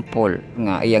example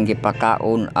nga iyang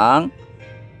gipakaon ang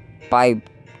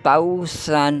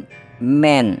 5,000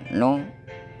 men, no.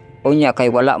 Unya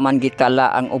kay wala man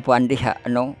gitala ang uban diha,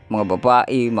 no, mga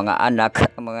babae, mga anak,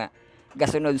 mga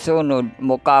gasunod-sunod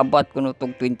mokabat kuno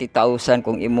tong 20,000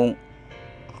 kung imong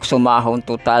sumahon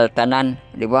total tanan,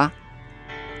 di ba?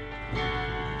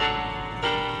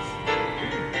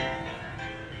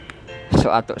 So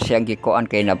ato siyang gikuan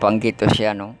kay nabanggit to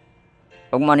siya, no.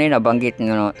 Ug man ni nabanggit,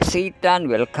 no, Satan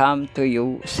will come to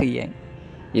you saying,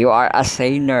 you are a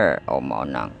sinner. O mao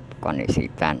nang kani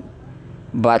Satan.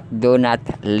 But do not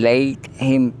let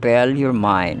him fill your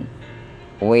mind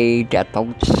with the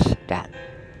thoughts that,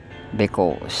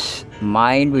 because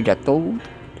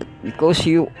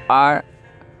you are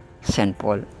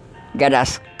sinful, God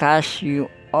has cast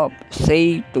you up.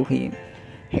 Say to him,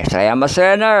 yes, I am a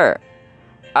sinner,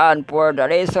 and for the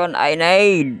reason I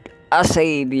need a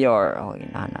Savior. Oh,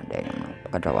 inana din naman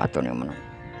pagkadawato niyo mo.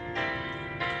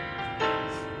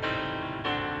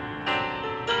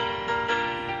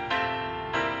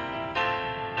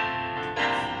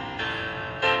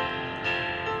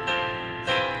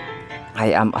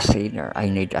 I am a sinner,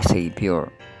 I need a Savior,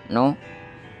 no?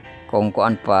 Kung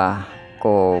kuan pa,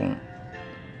 kung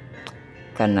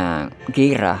kana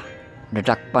gira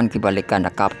nadakpan kibalikan, na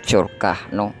capture ka,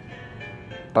 no,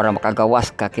 para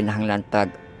makagawas ka kinahanglan tag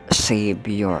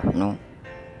Savior, no.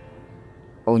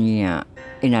 Unya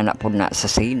inana pud na sa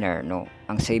sinner, no,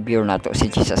 ang Savior nato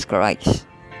si Jesus Christ.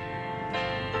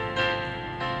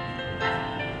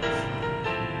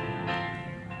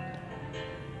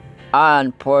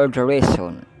 And for the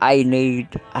reason I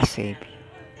need a Savior,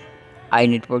 I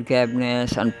need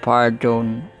forgiveness and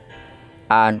pardon,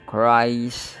 and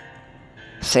Christ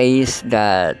says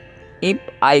that if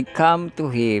I come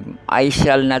to him, I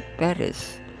shall not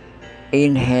perish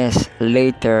in his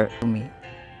letter to me.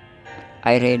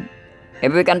 I read,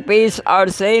 if we confess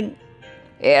our sin,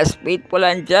 He is faithful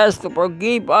and just to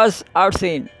forgive us our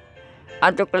sin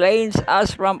and to cleanse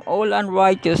us from all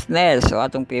unrighteousness. So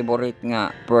atong favorite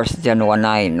nga 1 John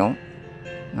 1:9, no?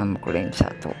 Nga mo-cleanse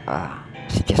ato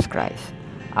si Jesus Christ.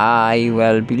 I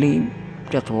will believe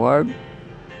that word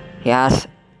He has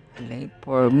laid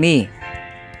for me.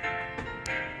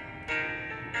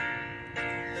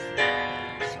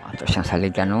 So ato siyang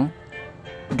salita, no?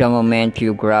 The moment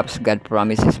you grasp God's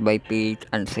promises by faith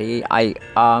and say, I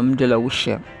am the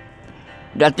Lordship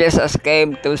that Jesus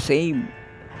came to save,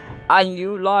 a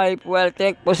new life will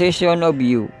take possession of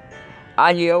you,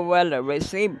 and you will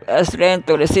receive a strength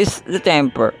to resist the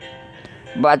temper.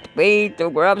 But faith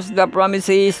to grasp the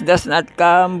promises does not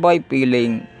come by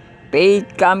feeling.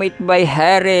 Faith cometh by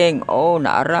hearing. Oh,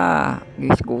 naara.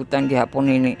 Gisgutan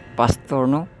gihapon ni pastor,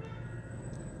 no?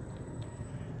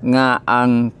 Nga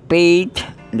ang faith,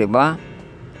 di ba?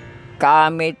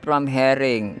 Cometh from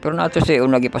hearing. Pero nato siya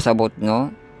unang ipasabot,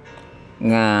 no?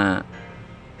 Nga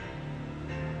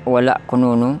wala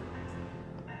kuno, no?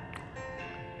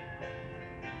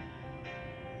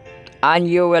 And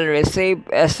you will receive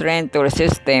a strength to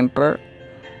resist temper,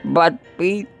 but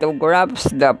faith to grasp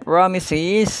the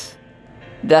promises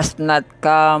does not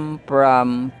come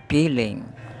from feeling.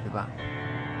 Diba?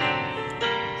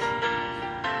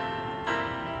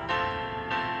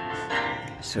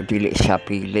 So, dili siya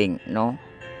feeling, no?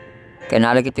 Kaya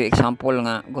nalagay ito yung example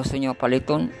nga, gusto nyo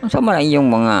paliton, ano sa man inyong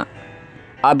mga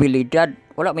abilidad,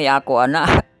 wala may ako, ana,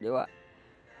 di ba?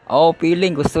 Oh,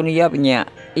 feeling, gusto niya,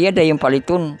 iya da yung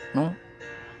paliton, no?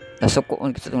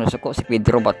 Nasuko si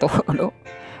Pedro ba to, no?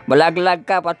 Malaglag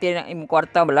ka, pati ng imong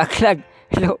kwarta, malaglag,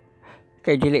 no?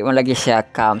 Kaya dili man lagi siya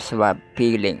comes by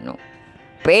feeling, no?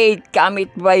 Faith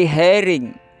cometh by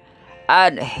hearing,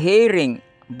 and hearing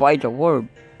by the word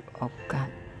of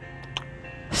God.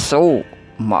 So,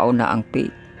 mauna ang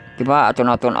faith. Diba? Ato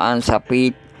natunaan sa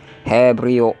faith,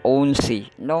 Hebreo 11,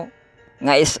 no?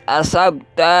 Nga is a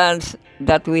substance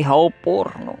that we hope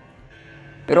for, no?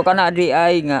 Pero kana di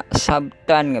ay nga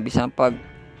sabtan nga bisan pag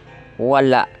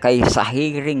wala kay sa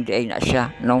hearing di ay na siya,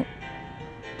 no?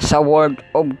 Sa word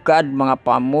of God, mga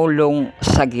pamulong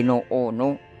sa Ginoo,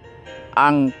 no?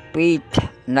 Ang faith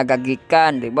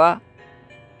nagagikan, di ba?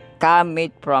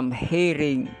 Cometh from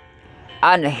hearing,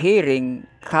 and hearing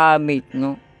cometh,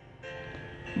 no?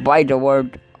 By the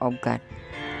word of God.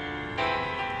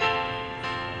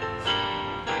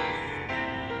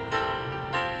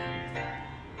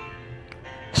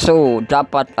 So,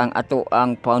 dapat ang ato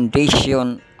ang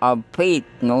foundation of faith,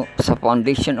 no? Sa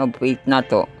foundation of faith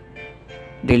nato,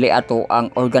 dili ato ang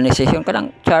organization,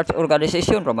 kanang church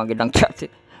organization, romagidang church,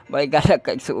 may galag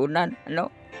kaigsuunan,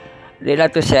 no? Dili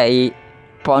ato siya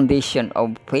foundation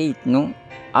of faith, no?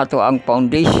 Ato ang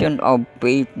foundation of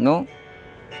faith, no?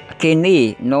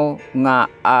 Kini, no? Nga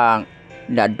ang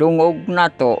nadungog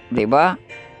nato, di ba?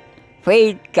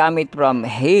 Faith cometh from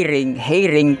hearing,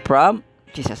 hearing from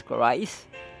Jesus Christ,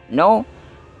 no?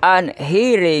 And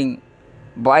hearing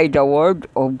by the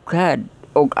word of God.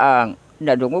 Og ang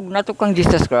nadungog nato kang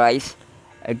Jesus Christ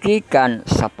gikan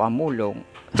sa pamulong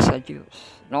sa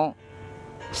Dios, no?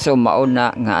 So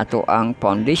mauna nga ato ang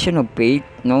foundation of faith,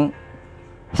 no?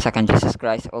 Sa kan Jesus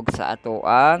Christ og sa ato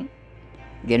ang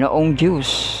Ginoong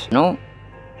Diyos, no?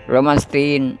 Romans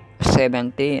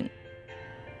 10:17.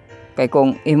 Kay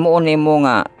kung imuon nimo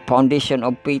nga foundation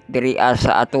of faith diri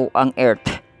sa ato ang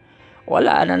earth,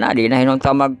 wala na di na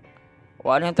hinungtang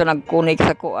wala nito nag-connect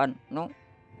sa kuan, no?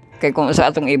 Kay kung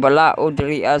sa atong ibalao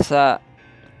diri sa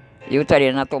yuta di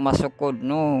na to masukod,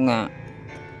 no? Nga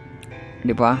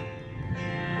di ba?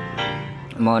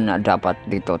 Mo na dapat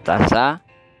dito ta sa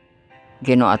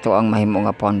Ginoo ato ang mahimo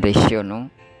nga foundation, no?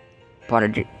 Para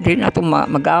di na to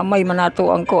magamay man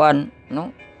nato ang kuan, no?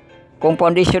 Kung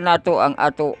foundation nato ang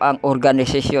ato ang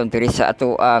organisasyon diri sa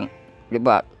ato ang, di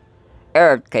ba?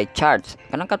 Earth kay church,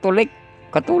 kanang Catholic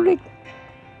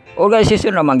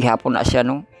organisasyon na maghapon na siya,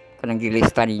 no? Kanang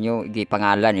gilista ninyo,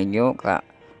 gipangalan ninyo ka,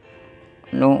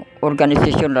 no?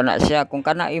 Organisasyon na siya. Kung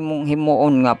kana imong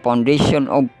himuon nga foundation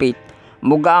of faith,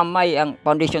 mugamay ang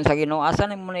foundation sa Ginoo, asa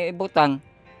na mo na ibutang,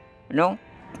 no?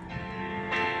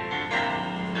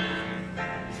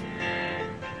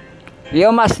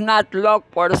 You must not look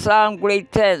for some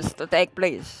great things to take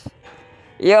place.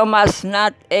 You must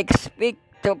not expect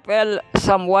to feel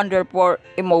some wonderful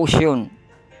emotion.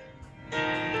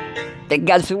 Take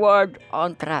God's word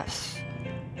on trust.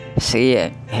 See,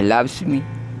 He loves me.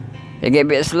 He gave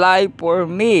His life for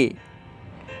me,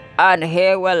 and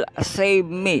He will save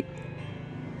me.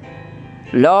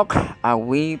 Look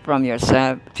away from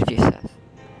yourself to Jesus.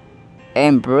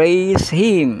 Embrace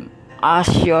Him as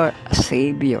your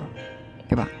Savior.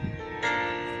 Diba?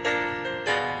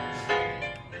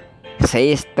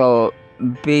 says to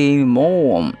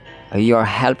bemoan your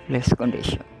helpless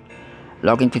condition.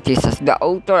 Looking to Jesus, the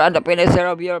author and the finisher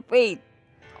of your faith.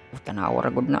 Tanawa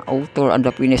ragod na author and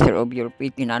the finisher of your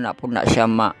faith. Inana po na siya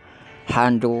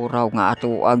handuraw nga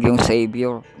atuag yung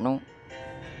Savior, no?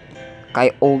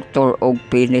 Kay author o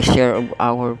finisher of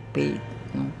our faith,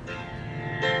 no?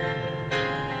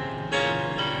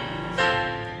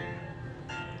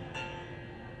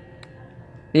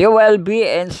 You will be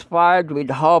inspired with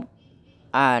hope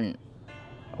and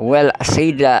will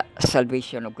see the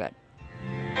salvation of God.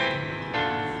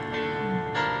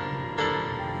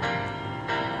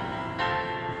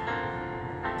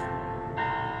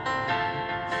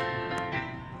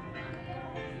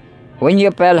 When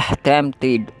you feel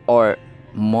tempted or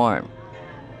mourn,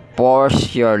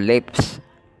 force your lips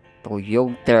to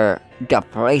utter the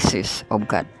praises of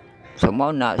God. So mo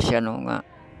na siya no nga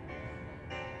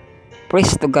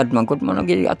praise to God man gud mo na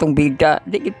atong bida,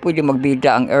 di gid pwede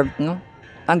magbida ang earth, no?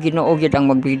 Ang Ginoo gid ang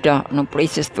magbida, no?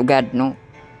 Praises to God, no?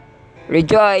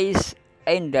 Rejoice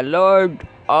in the Lord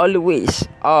always.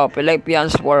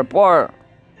 Philippians 4:4.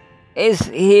 Is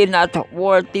he not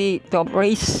worthy to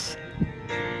praise?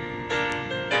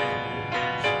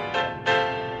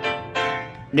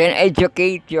 Then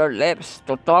educate your lips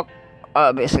to talk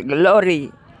of His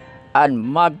glory and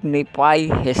magnify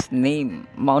His name.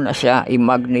 Mao na siya,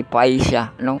 i-magnify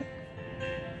siya, no?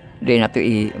 Di na to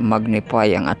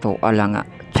i-magnify ang ato ala nga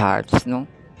charts, no?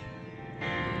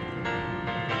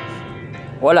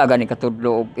 Wala gani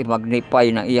katudlo og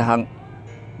i-magnify ng iyang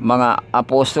mga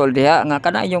apostol diha nga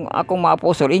kana yung akong mga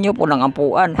apostol inyo po nang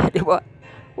ampuan, di ba?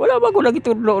 Wala ba ko lagi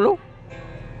tudlo, no?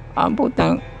 Ampot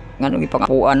nang nganong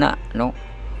ipangampuan na, no?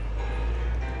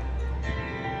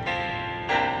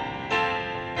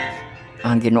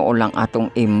 Ang Ginoo lang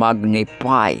atong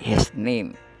i-magnify His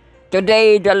name.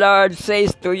 Today the Lord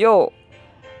says to you,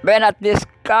 be not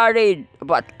discouraged,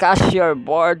 but cast your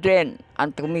burden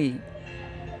unto me.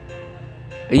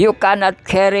 You cannot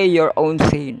carry your own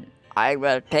sin. I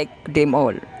will take them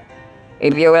all.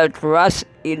 If you will trust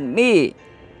in me,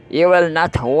 you will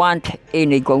not want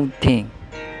any good thing.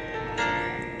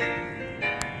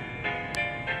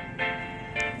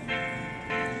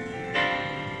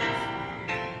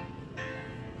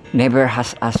 Never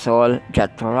has a soul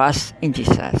that trusts in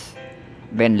Jesus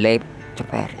been left to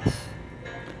perish.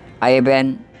 I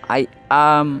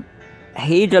am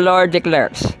He, the Lord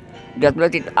declares, that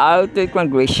blotted out the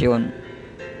transgression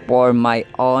for my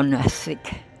own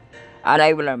sake, and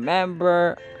I will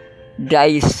remember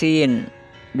thy sin,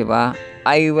 di ba?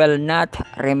 I will not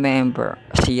remember.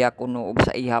 Siya kuno og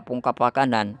sa ihapong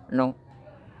kapakanan, no?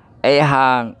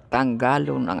 Ehang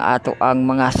tanggalon ang ato ang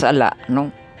mga sala,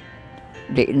 no?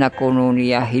 Di na kuno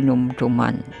niya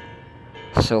hinumduman.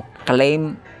 So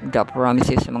claim the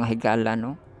promises mga higala,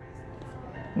 no?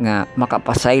 Nga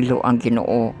makapasaylo ang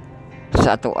Ginoo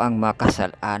sa ato ang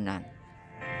makasalanan.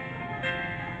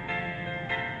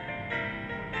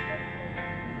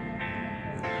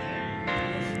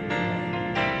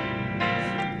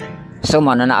 So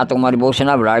man na atong mga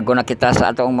devotional, largo na kita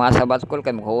sa atong mga Sabbath school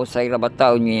kay maghusay ra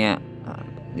bataw niya.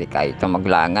 Di kayo ito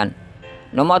maglangan.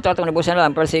 No mo atong devotional,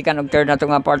 ang first, second, ug third na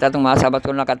itong part atong mga Sabbath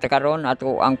school na katakaron,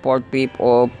 ato ang 4th, 5th,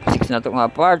 o 6th na itong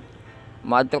part.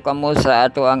 Maadto ka mo sa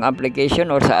ato ang application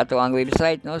or sa ato ang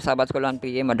website, no?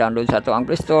 Sabbathschool.pm, ma-download sa ato ang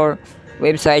Play Store.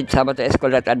 Website,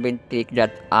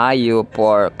 sabbathschool.adventist.io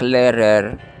for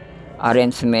clearer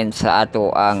arrangement sa ato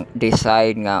ang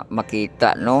design nga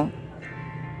makita, no?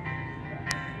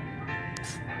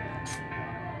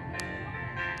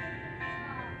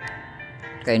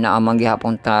 Kay naamang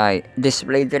gihapon tay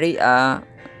display diri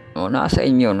no, nasa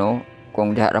inyo, no,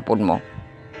 kung diharapon mo.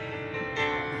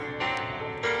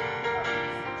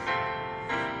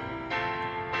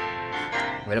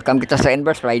 Welcome kita sa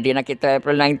Inverse. Friday na kita,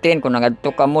 April 19. Kung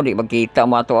nangadto ka mo, di magkita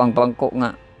mo ato ang bangko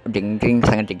nga ding-ding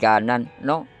sa tiganan,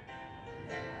 no?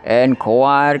 And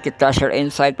kuwar kita share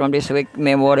insight from this week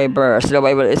memory verse, the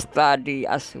Bible study,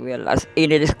 as well as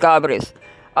any discoveries,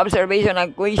 observation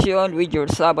and question with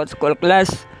your Sabbath school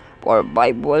class or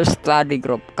Bible study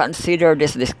group. Consider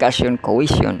this discussion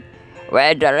question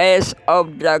with the rest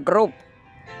of the group.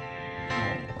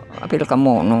 Apil ka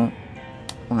mo, no?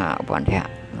 Mga upuan diha.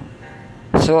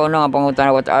 So, ano ang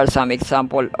pangutan? What are some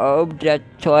example of the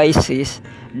choices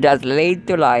that lead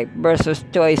to life versus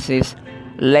choices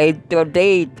lead to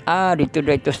date? Dito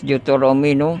sa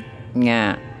Deuteronomy, no?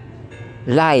 Nga,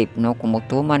 life, no? Kung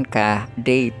mutuman ka,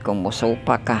 date, kung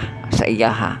musupa ka sa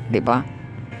iya, ha? Diba?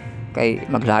 Kay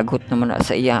maglagot naman na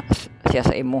sa iya, siya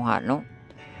sa imuha, no?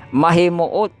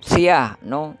 Mahimuot siya,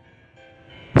 no?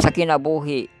 Sa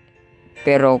kinabuhi.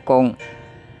 Pero kung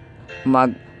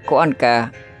kuan ka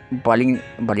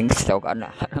balingstaw ka na.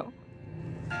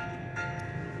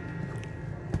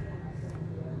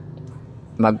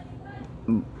 Mag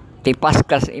tipas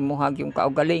ka sa imuhag yung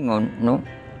kaugalingon, no?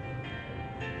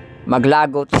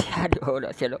 Maglagot siya, di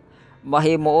ba? Siya, no?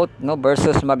 Mahimuot, no?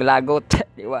 Versus maglagot,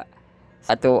 di ba?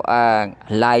 Ato ang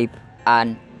life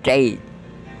and death.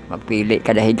 Magpili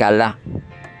kada higala.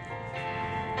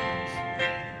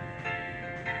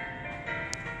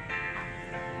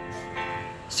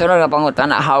 Sunod na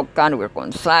pangutana, how can we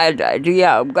reconcile the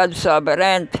idea of God's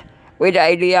sovereignty with the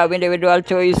idea of individual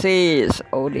choices?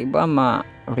 O di ba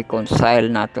ma-reconcile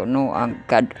nato, no, ang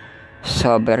God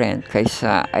sovereign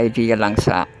kaysa idea lang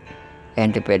sa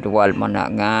individual man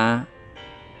nga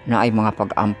na ay mga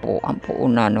pag-ampo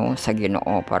una, no, sa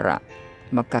Ginoo para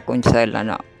magka-reconcile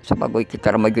na sa bagoy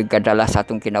kita magigdala sa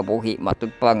atong kinabuhi matud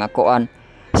pa nga kuan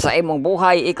sa imong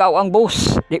buhay ikaw ang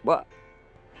boss, di ba?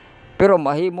 Pero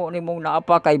mahimo nimong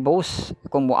naapa kay boss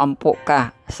kung moampo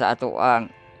ka sa ato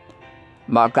ang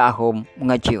magahom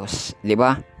nga Diyos, di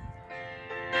ba?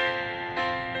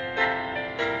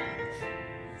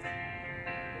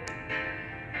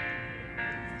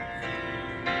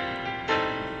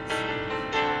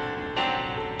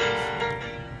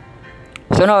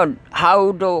 Sunod, how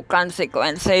do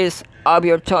consequences of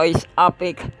your choice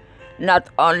affect not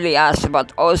only us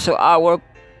but also our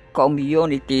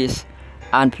communities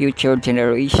and future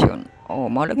generation? Oh,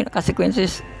 mahalaga na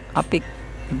consequences affect.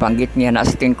 Banggit niya na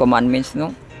sa 10 commandments, no?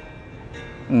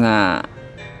 Nga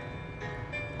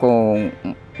kung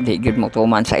di gid mo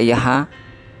tuman sa iya, ha?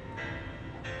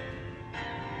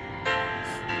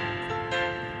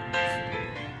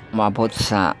 Mabot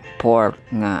sa 4th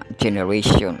nga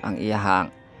generation ang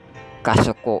iyahang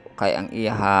kasuko kay ang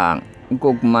iyahang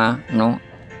gugma, no,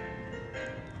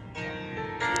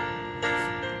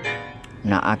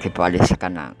 na akipali sa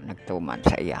kanang nagtuman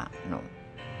sa iya, no,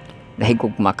 dahil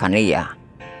gugma kaniya.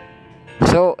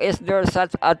 So is there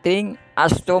such a thing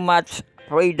as too much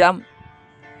freedom?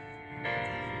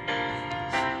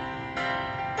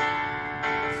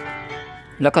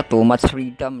 Laka too much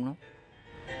freedom, no?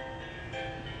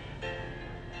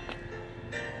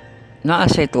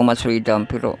 Naasay too much freedom,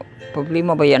 pero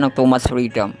problema ba yan ng too much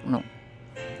freedom, no?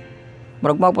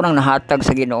 Maragma po nang nahatag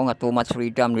sa Ginoo nga too much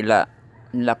freedom nila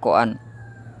kuan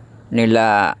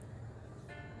nila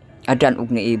Adan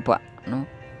ug ni Eva, no?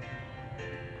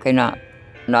 Kay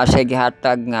naasay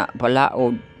gihatag nga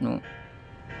balaod, no?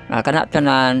 Kana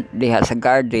tanan diha sa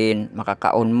garden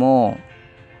makakaon mo.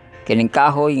 Kining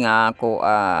kahoy nga ako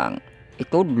ang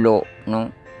itudlo,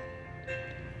 no?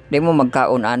 Di mo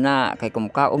magkaon ana kay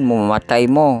kung kaon mo mamatay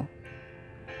mo.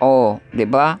 Oh, di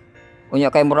ba?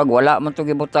 Unya kay murag wala man to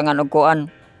gibutangan og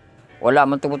kuan. Wala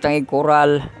man to butang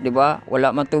koral, di ba?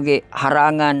 Wala man to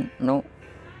harangan, no?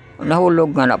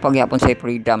 Nahulog nga na pagyapon sa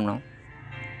freedom, no?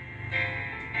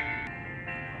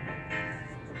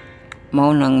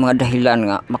 Mao nang mga dahilan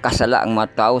nga makasala ang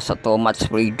mga tao sa too much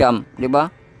freedom, di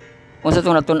ba? Unsa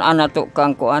to natun-an nato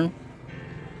kang kuan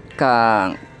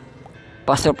kang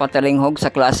Pastor Patalinghog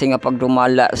sa klase nga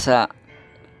pagdumala sa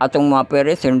atong mga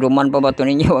pere, sinduman pa ba ito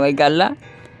ninyo mga igala?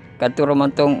 Katuro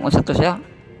man tong, unsa to siya?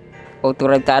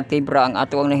 Authoritative ra ang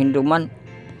ato ang nahinduman.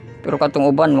 Pero katong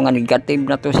uban, mga negative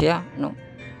na to siya, no?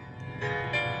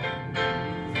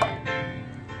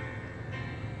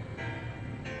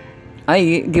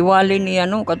 Ay, giwali niya,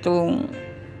 no? Katong,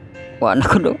 wala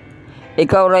ko do.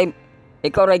 Ikaw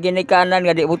ray ginikanan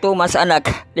nga di mo tumas anak.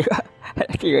 Di ba?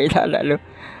 Kaya no?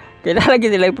 Kailangan lagi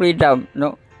nila freedom,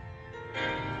 no?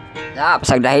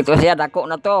 Pasag dahil to siya, dako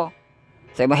na to.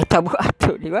 Sa mahitabo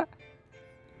ato, di ba?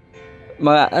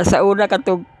 Mga sa una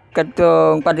katong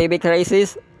pandemic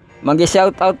crisis,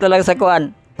 magi-shout out na lang sa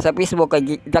kuan, sa Facebook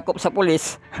kay dakop sa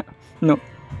pulis, no?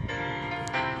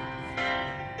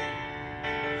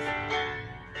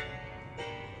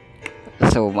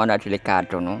 So, mana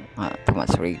delikado, no? Too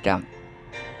much freedom.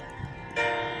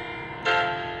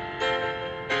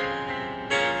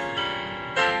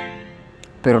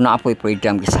 Pero naapoy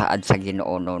freedom gisaad sa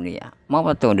Ginoo niya. Mao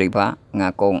to, di ba?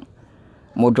 Nga kung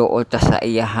muduol ta sa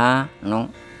iya, ha, no?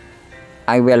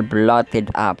 I will blotted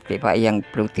up, di ba? Iyang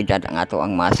blotted ang ato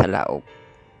ang masalaog.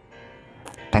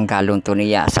 Tanggalon to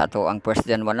niya sa ato ang 1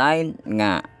 John 1:9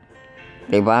 nga,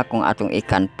 di ba? Kung atong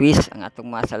i-confess ang atong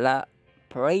masala,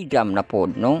 freedom na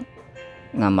pod, no?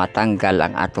 Nga matanggal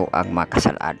ang ato ang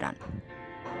makasalanan.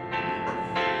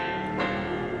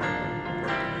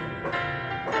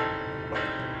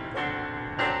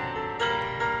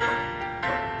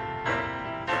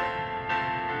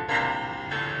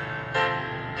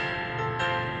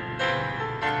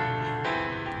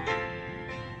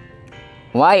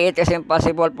 Why it is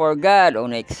impossible for God? O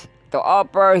next, to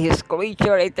offer His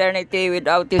creature eternity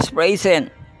without His presence.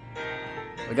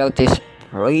 Without His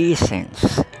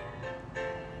presence.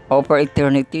 Offer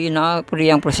eternity na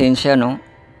priyang presensya, no?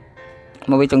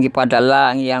 Mawitong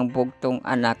gipadala ang iyang bugtong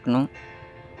anak, no?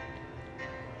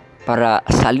 Para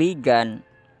saligan,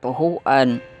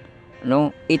 tuhuan,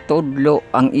 no? Itudlo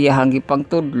ang iyang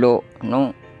gipangtudlo,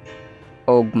 no?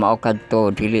 Og mao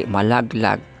kadto dili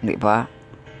malaglag, di ba?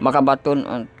 Makabaton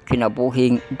ang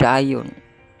kinabuhing dayon.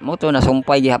 Mo to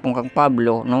nasumpay gihapon kang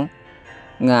Pablo, no?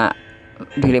 Nga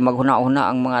dili maghuna-una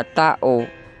ang mga tao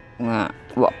nga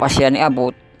wa pa siya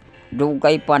niabot,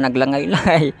 dugay pa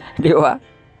naglangay-langay, di ba?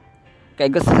 Kay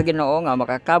gusto sa Ginoo nga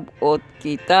makakabot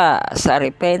kita sa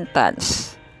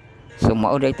repentance. So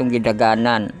mao day itong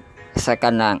gidaganan sa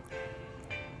kanang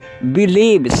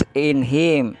believes in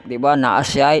Him, di ba? Naa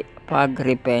siya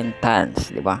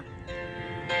pag-repentance, di ba?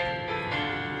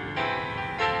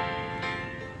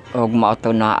 Og mao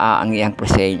to naa ang iyang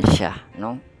presensya,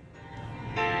 no?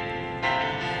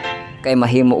 Kay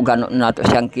mahimo ganon nato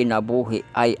siyang kinabuhi.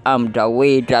 I am the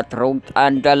way, the truth,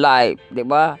 and the life, di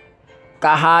ba?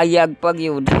 Kahayag pag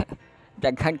yun.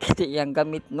 Daghan kiti yang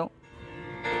gamit, no?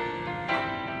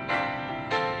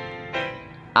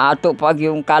 Ato pag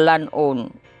yung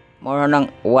kalanon, mura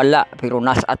nang wala pero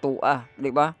nasa atua,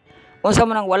 di ba? Unsa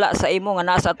man ang wala sa imo nga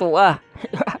nasa atua?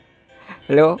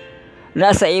 Hello?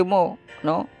 Nasa imo,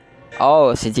 no?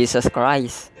 Oh, si Jesus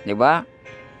Christ, di ba?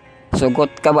 Sugot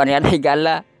ka ba niyan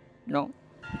higala, no?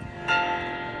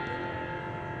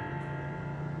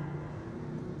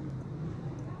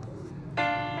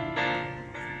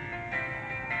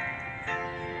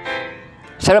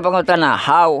 Sarap ang utana,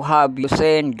 how have you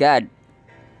seen God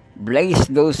bless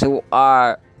those who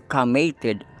are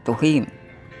committed to Him?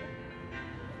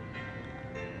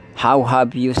 How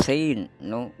have you seen,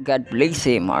 no? God bless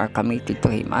Him or committed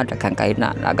to Him. Ada kang kayo na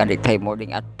naganit tayo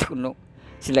morning at no?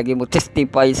 Sila mo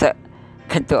testify sa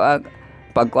kanto ang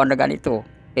pagkuhan na ganito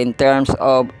in terms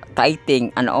of tithing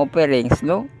and offerings,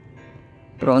 no?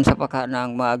 Pero unsa pa ka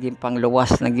nang maging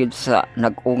pangluwas na gyud sa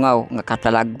nag-ungaw nga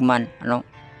katalagman, no?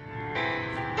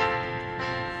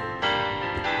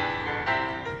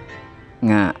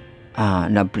 Nga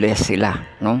na-bless sila,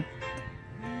 no?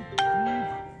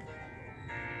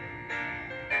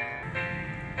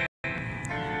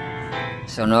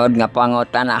 Sunod nga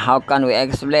pangutana, how can we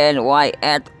explain why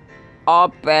it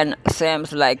often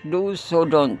seems like those who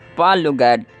don't follow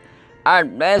God are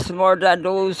blessed more than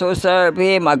those who serve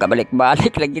Him?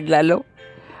 Magabalik-balik lagi lalo.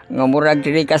 Nga murag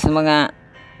diri kas mga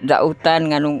dautan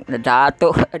nga nung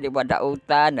nadato, di ba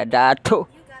dautan,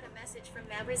 nadato. You got a message from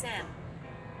Mabrizam.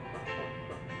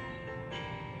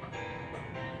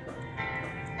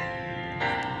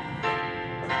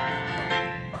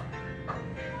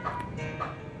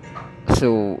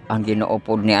 So, ang Ginoo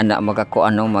pod ni ana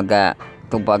magakuano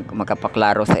magatubag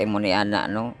makapaklaro sa imo ni ana,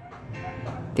 no?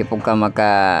 Tipong ka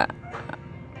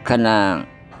kanang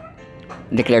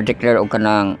declare o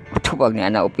kanang tubag ni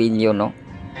ana opinion, no?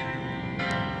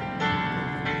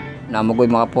 Na magoy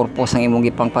mga purpose ang imong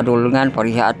gipangpadulungan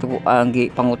pariha ato ang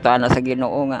gipangutana sa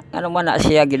Ginoo nga ano man na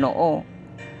siya Ginoo.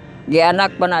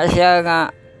 Gianak pa na siya nga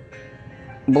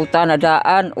buta na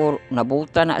daan or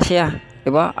nabuta na siya.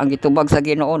 Diba? Ang gitubag sa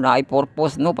Ginoo na ay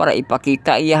purpose, no, para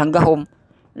ipakita iya hanggahom,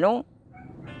 no?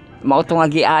 Mao to nga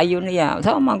giayon niya.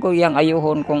 Sa man ko yang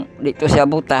ayuhon kung dito siya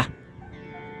buta.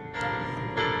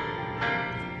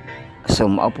 So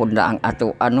mao pud na ang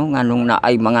ato ano nganong na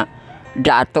ay mga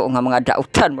dato nga mga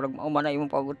dautan murag mao man imong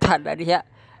pagutan diha.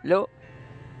 Lo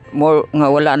mo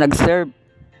nga wala nag-serve.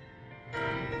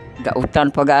 Dautan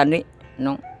pagani,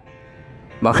 no?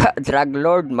 Mga drug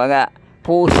lord, mga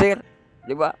pusher,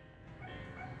 di ba?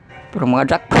 Pero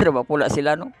mga doctor ba pula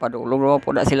sila, no? Padulong naman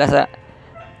pula sila sa,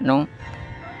 no?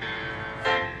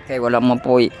 Kaya wala man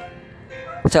po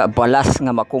sa balas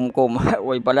nga makumkum.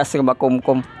 Way balas nga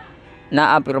makumkum.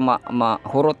 Naa pero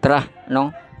mahurot ra,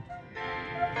 no?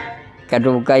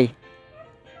 Kadugay.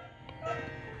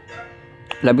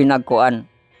 Labi nagkuan,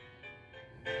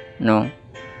 no?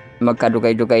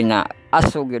 Magkadugay-dugay na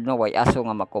aso yun, no? Way aso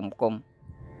nga makumkum.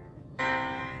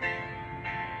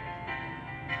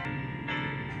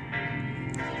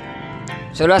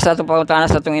 So last sa itong pangutana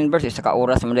sa itong inverse, isa ka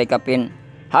oras manday kapin.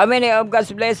 How many of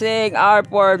God's blessing are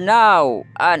for now?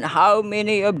 And how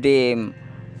many of them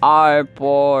are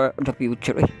for the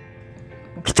future?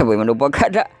 Kita ba yung manubag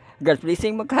kada? God's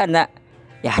blessing magkana.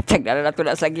 Yatag na nato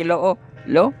na sa Ginoo,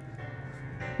 lo?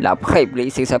 Lapay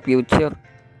blessing sa future,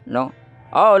 no?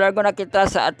 Oh, largo na kita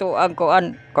sa ato ang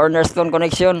kuan, Cornerstone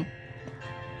connection.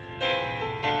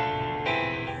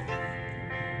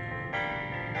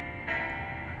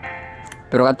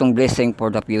 Pero katong blessing for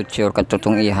the future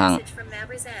katutong ihang Message from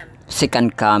Mabrazam.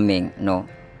 second coming, no.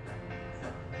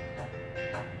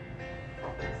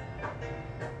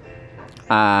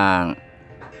 Ang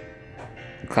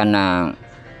kanang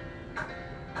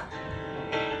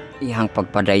ihang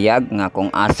pagpadayag nga kung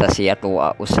asa siya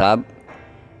tuwa usab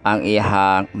ang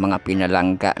ihang mga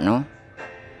pinalangga, no.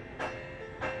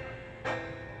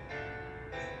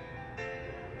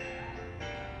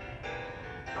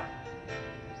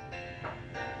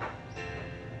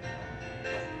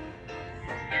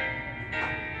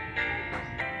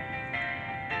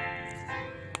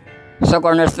 Sa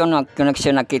Cornerstone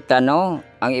connection na kita, no,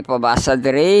 ang ipabasa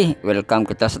diri, welcome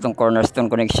kita sa tong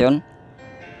Cornerstone connection.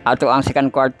 Ato ang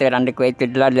second quarter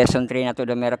unrequited blood lesson 3 na to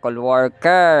the miracle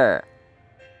worker.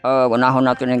 Unahon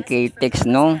nato ng K-text,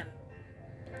 no.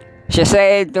 She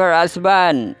said to her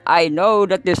husband, I know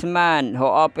that this man who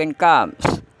often comes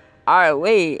our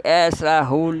way as a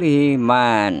holy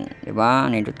man.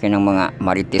 Diba? Nindot kayo ng mga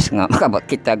marites nga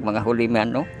makabakitag mga holy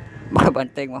man, no.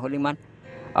 Makabantay mga holy man.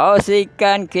 2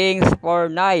 Kings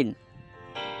 4:9.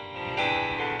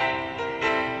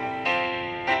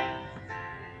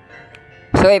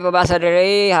 So ipabasa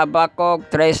diri Habakuk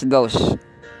 3:2.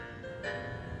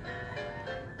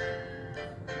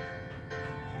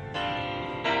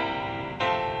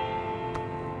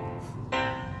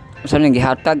 Saan yung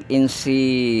gihatag in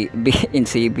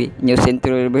CB, New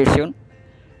Century Version?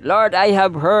 Lord, I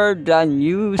have heard the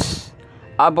news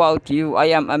about you.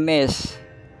 I am amazed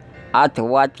at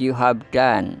what you have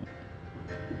done.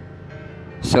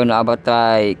 So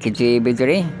naabatay KJB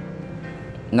diri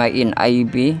na in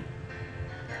IB.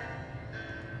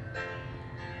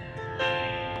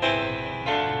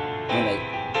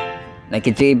 Na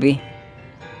KJB.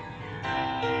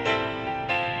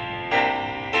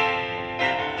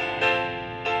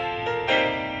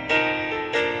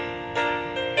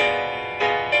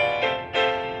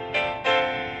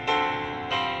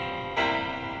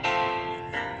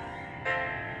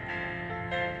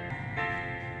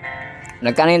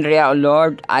 Nagkanin riya, O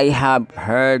Lord, I have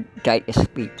heard thy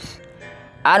speech,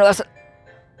 and was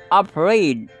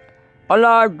afraid. O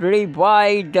Lord,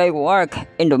 revive thy work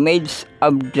in the midst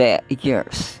of the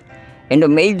years. In the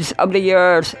midst of the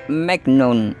years, make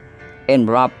known and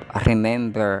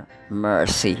remember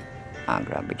mercy.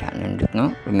 Grabe dyan,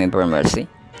 no? Remember mercy.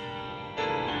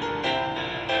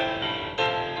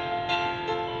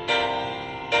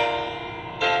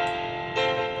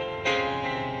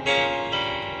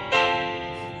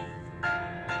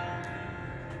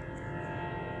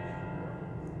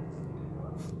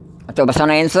 So, basa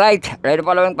na insight. Read the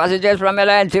following passages from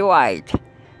Ellen G. White.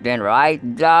 Then write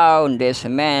down these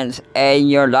men in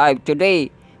your life today.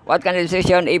 What kind of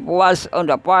decision it was on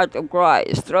the part of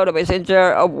Christ through the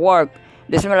messenger of work?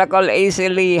 This miracle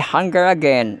easily hunger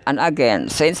again and again.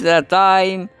 Since that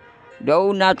time,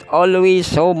 though not always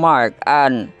so marked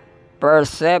and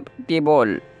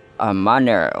perceptible a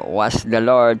manner, was the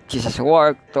Lord Jesus'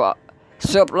 work to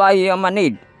supply human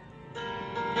need.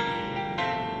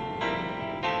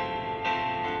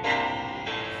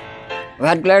 We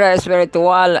had clearer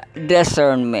spiritual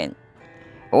discernment.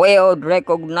 We would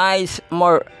recognize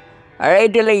more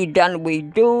readily than we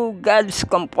do God's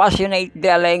compassionate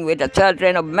dealing with the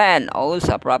children of men.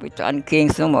 Sa prophets and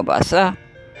kings, no, mabasa.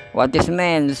 What is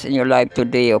means in your life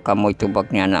today? O kamoy tubag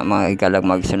niya na mga ikalag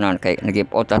magsunan kay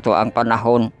nagipot ato ang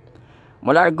panahon.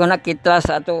 Mulargo na kita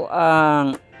sa ato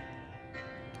ang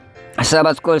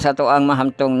Sabbath school sa ato ang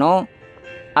mahamtong, no.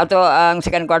 Ato ang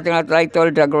second quarter na title,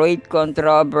 The Great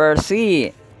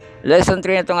Controversy. Lesson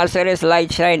 3 na itong series, Light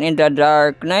Shine in the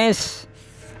Darkness.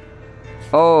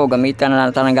 Gamitan na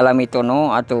natin ng galamito,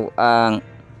 no? Ato ang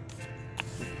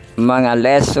mga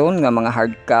lesson, nga mga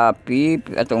hard copy,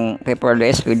 atong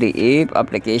paperless PDF,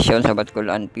 application sa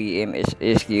Batkulan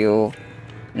PMSSQ,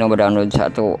 no, ma-download sa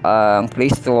ato ang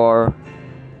Play Store,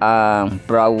 ang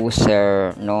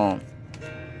browser, no.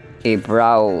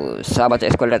 I-browse Sabbath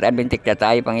School at Adventic na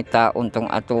tayo pangita untong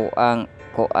ato ang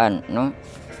kuan, no.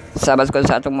 Sabbath School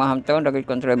sa atong mahamton, dagit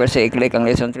controversy, i-click ang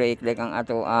lesson 3, i-click ang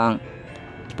ato ang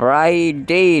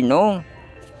Friday, no.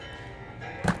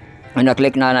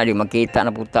 Na-click na di makita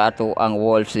na puta ato ang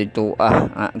walls dito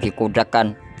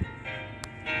gikudakan.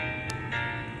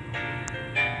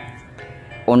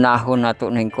 Unahon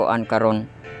nato ning kuan karon.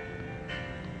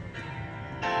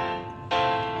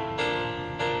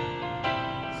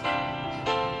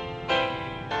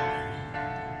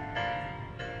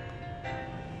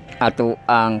 Ato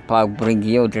ang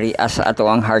pag-review diri sa ato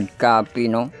ang hard copy,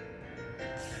 no.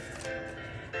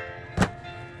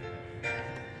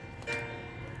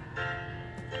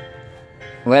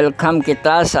 Welcome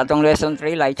kita sa atong lesson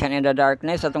 3, Light Shine in the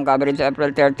Darkness, atong coverage sa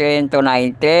April 13 to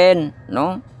 19,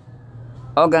 no?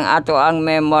 O ang ato ang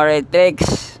memory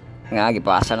text nga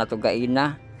gipasa na to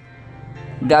gaina.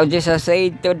 Thou Jesus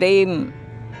said to them,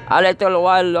 a little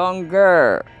while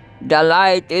longer, the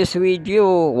light is with you,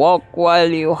 walk while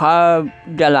you have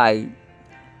the light,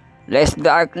 lest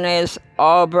darkness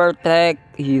overtake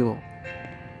you.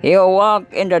 He who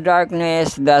walks in the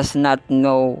darkness does not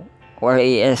know where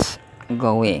he is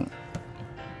going.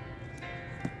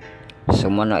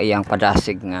 Sumano iyang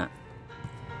padasig nga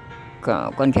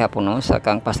kun gihapon no sa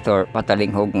kang pastor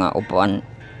patalinghog nga upuan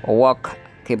walk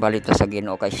kibalita sa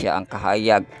Ginoo kay siya ang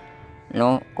kahayag,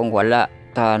 no? Kung wala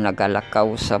ta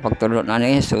nagalakaw sa pagtulog na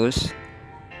ni Jesus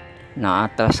na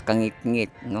atas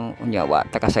kangit-ngit, no? Unya wa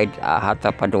ta kasayod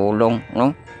hata padulong,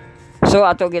 no? So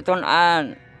ato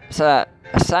giton-an sa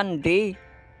Sunday,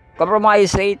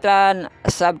 compromise Satan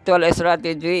subtle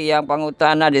strategy. Yang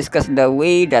pangutana discuss the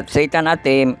way that Satan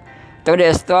attempt to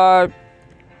distort,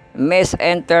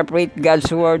 misinterpret God's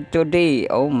word today.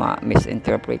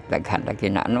 Misinterpret daghan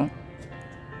lagi na, no?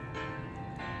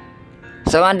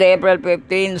 Sa Monday, April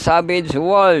 15, Savage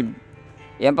World.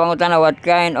 Yang pangutana, what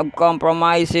kind of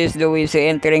compromises do we see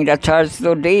entering the church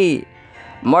today?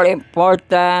 More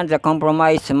important, the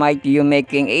compromise might you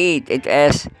making it. It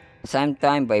is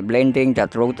sometimes by blending the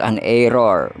truth and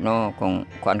error, no? Kung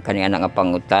kuan kaniya nga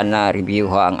pangutana,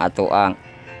 review ang ato ang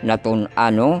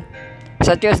natun-ano.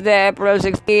 Sa Tuesday, April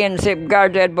 16,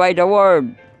 safeguarded by the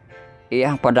word.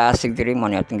 Iyang padasig diri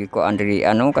mo atong gikuan diri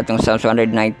katong Psalms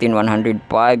 119, 105,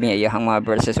 iyang mga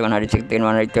verses 116,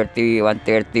 130,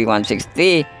 130,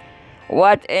 160.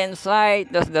 What insight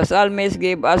does the psalmist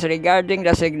give us regarding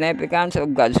the significance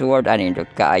of God's word? Anindot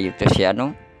kaayo to siya,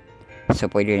 no? So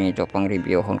pwede nito pang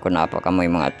reviewon kung napakamoy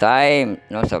mga time,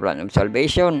 no, sa plan of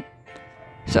salvation.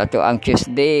 Sa ito ang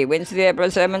Tuesday. Wednesday,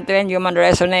 April 17, human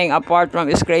reasoning apart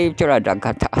from scripture.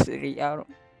 Dagkataas iriya.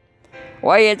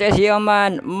 Why it is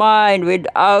human mind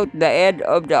without the aid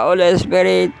of the Holy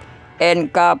Spirit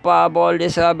incapable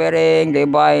discovering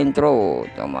divine truth.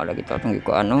 Tama lagi ito itong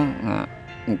nga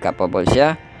incapable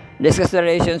siya. Discuss the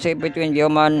relationship between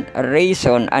human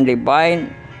reason and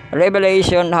divine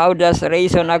revelation. How does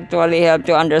reason actually help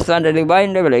to understand the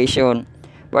divine revelation?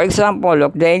 For example,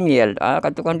 look Daniel,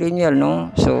 katukan Daniel,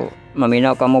 no? So,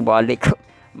 maminaw ka mo balik,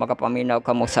 makapaminaw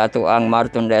ka mo sa ato ang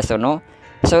Martin lesson, no?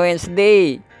 So,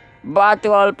 Wednesday,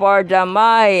 battle for the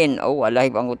mind. Walay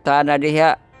pangutana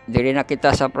diha. Diri na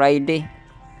kita sa Friday.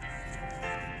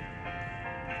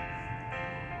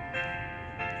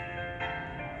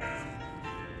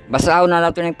 Basahon na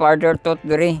nato ng further thought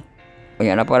diri.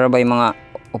 Unya na para ba yung mga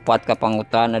upat ka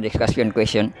pangutana, discussion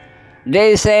question.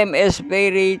 The same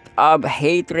spirit of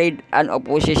hatred and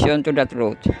opposition to the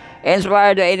truth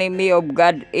inspire the enemy of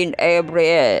God in every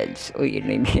age.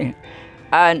 Enemy.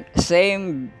 And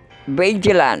same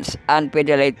vigilance and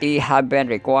fidelity have been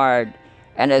required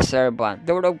and a servant.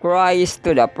 The word of Christ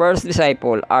to the first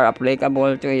disciple are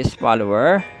applicable to his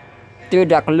follower to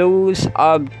the close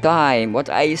of time.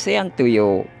 What I say unto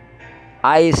you,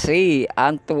 I say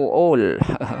unto all.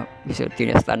 Biso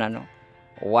tinastan no?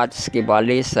 What's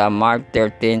kibali sa Mark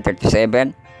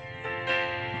 13:37?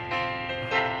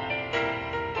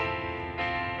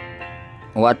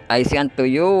 What I say unto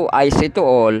you, I say to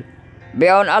all, be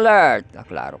on alert.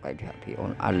 Klaro kayo diha, be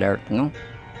on alert, no?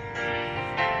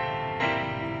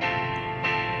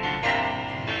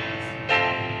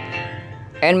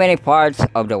 In many parts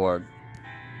of the world,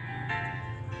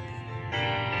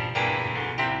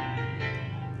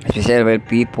 especially when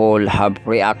people have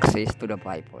free access to the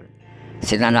Bible,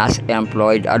 Satan has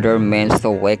employed other means to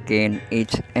weaken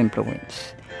its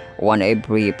influence. One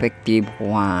every effective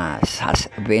was has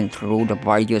been through the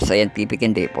various scientific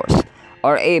endeavors,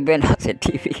 or even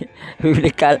scientific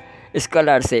biblical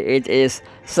scholars say it is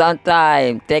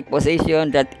sometimes take position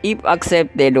that if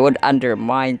accepted would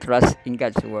undermine trust in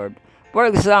God's word. For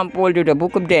example, to the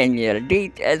book of Daniel,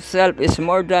 date itself is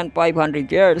more than 500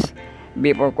 years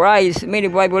before Christ. Many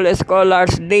Bible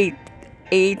scholars date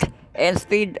it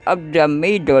instead of the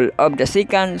middle of the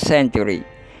 2nd century.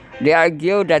 They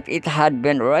argue that it had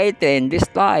been written this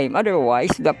time,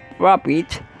 otherwise the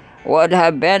prophet would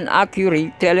have been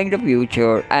accurate telling the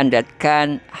future, and that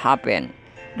can happen.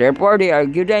 Therefore, they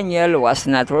argue Daniel was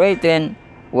not written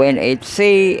when it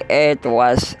say it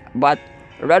was, but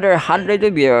rather hundreds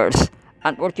of years.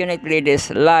 Unfortunately,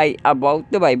 this lie about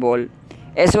the Bible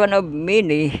is one of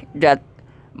many that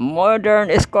modern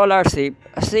scholarship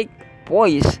seek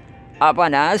poise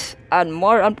upon us, and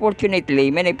more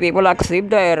unfortunately, many people accept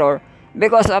the error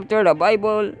because after the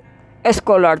Bible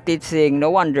scholar teaching, no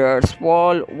wonders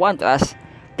Paul wants us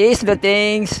taste the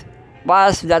things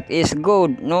past that is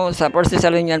good, no, sa 1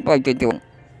 Thessalonians 5:21.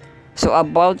 So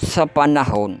about sa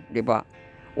panahon, di ba?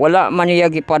 Wala man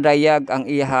niya gipadayag ang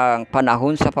iyang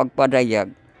panahon sa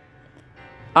pagpadayag.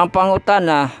 Ang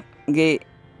pangutana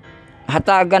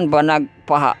hatagan ba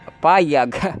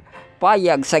nagpayag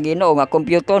payag sa Ginoo nga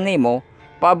kompyuto nimo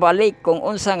pabalik kung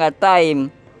unsa nga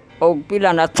time o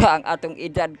pila na ta ang atong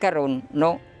edad karon,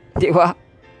 no? Di ba?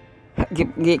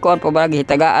 Gikuan pa ba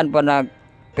gihitagaan pa nag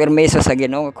permiso sa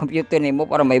Ginoo nga kompyuto nimo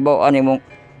para may bawaan nimo,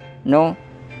 no,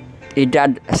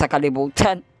 edad sa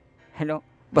kalibutan, no?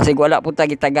 Basig wala po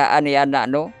gitagaan ni ana,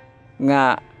 no,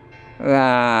 nga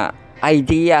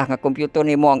idea nga kompyuto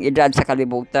nimo ang edad sa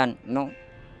kalibutan, no?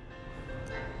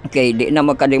 Okay, di na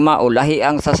magkalima o lahi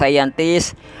ang sa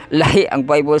scientist, lahi ang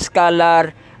Bible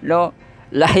scholar, no,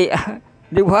 lahi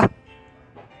di ba?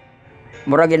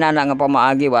 Mura ginana nga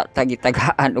pamaagi wa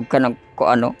tagitagaan og kanang ko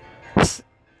ano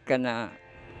kana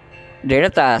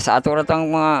direta sa ato ratang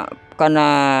mga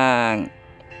kanang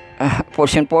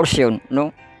portion, no?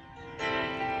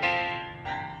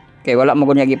 Kay wala mo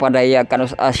gunya gipadayag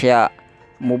kanus Asya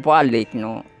mubalik,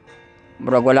 no?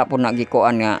 Murag wala po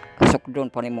nagikuan nga sukdon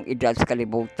pa nimong edad sa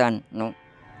kalibutan, no?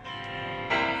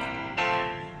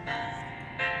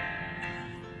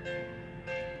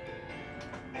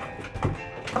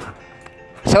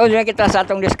 So, dyan kita sa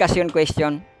atong discussion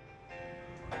question.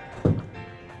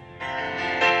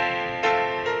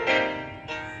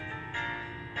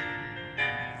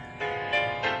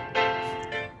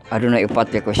 Aduna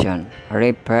upat the question.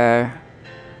 Refer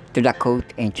to the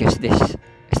quote and choose this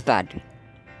study.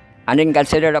 And then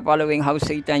consider the following: how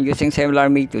Satan using similar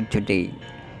method today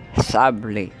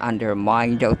subtly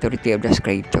undermine the authority of the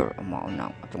Scripture.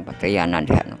 Mauna atong patayanan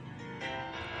diha, no?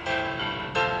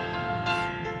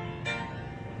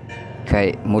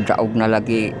 Kay mudaog na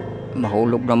lagi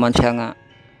mahulog naman siya nga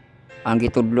ang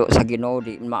gitudlo sa Ginoo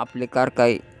di maaplikar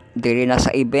kay diri na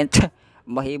sa event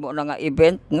mahimo na nga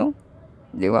event, no?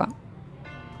 Di ba?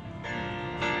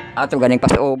 Ato ganing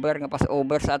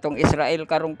Passover sa atong Israel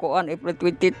karong kuan April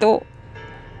 22.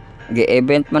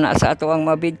 Gi-event man na sa ato ang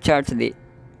mga big church di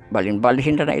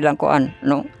balin-balhin na ilang kuan,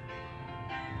 no?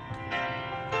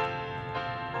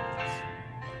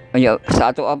 Ayo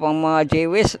sa ato apang mga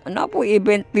Jewish na po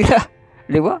event nila,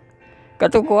 di ba?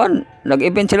 Katukuan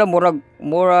nag-event sila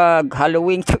murag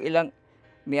Halloween to ilang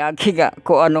miagi nga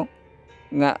ko ano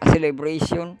nga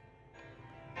celebration.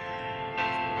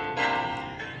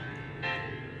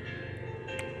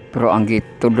 Pero ang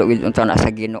gitudlo gid unta na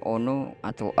sa Ginoo, no,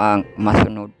 ato ang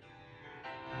masunod.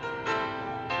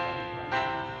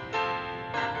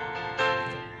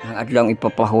 Ang adlaw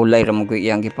ipapahulay ra mo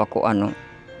iyang gipakuan, no,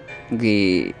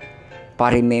 gi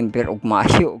pa-remember og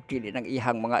maayo og dili nang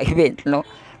iyang mga event, no,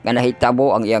 nga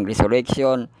nahitabo ang iyang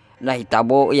resurrection,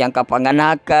 nahitabo iyang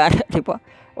kapanganakan, di ba?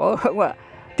 O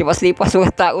tipas-tipas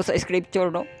wa tao sa scripture,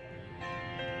 no.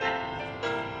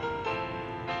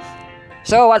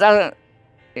 So what are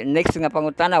next nga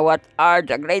pangutana, what are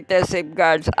the greatest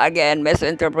safeguards against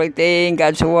misinterpreting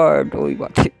God's word? Uy,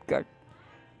 what safeguard?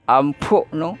 Ampo,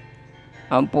 no?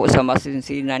 Ampo sa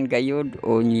masinsinan gayud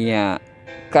o niya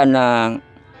kanang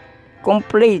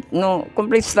complete, no?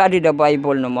 Complete study the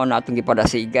Bible, no, mo natong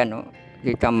gipadasigan, no?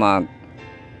 Di ka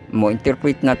mo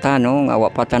interpret na ta, no, nga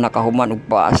wa pa ta nakahuman og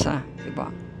basa, di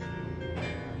ba?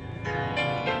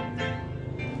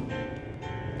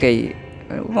 Kay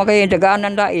magay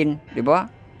dagaanan dain, di ba?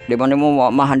 Di ba nimo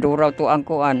mahanduraw to ang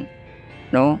kuan,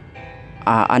 no?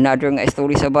 Another nga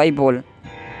story sa Bible.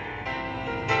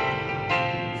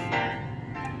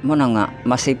 Mo na nga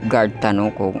ma-safeguard ta,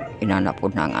 no, kung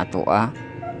inanapod na ang ato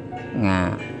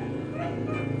nga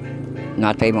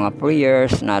natay mga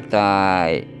prayers,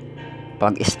 natay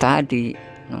pag-study,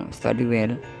 no, study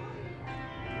well.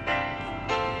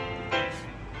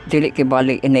 Dili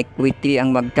kibali inequity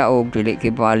ang magtaog, dili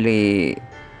kibali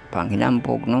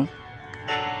panghinampog, no.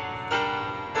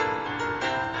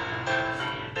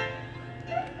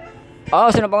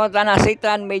 So napangutana,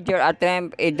 Satan major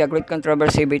attempt in the great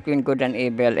controversy between good and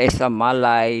evil is to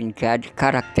malign God's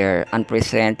character and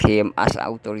present him as an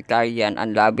authoritarian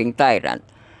and loving tyrant.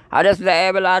 How does the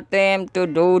evil attempt to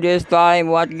do this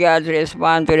time? What God's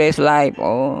response to this life?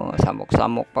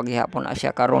 Samok-samok paghihapon na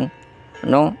siya karon,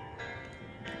 no?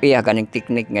 Iya kaning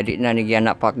teknik nga di na niya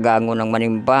napaggango ng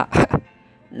manimba,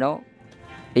 no?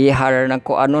 Ihar ng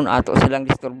kuanon ato silang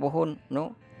disturbohon,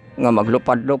 no? Nga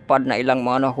maglupad-lupad na ilang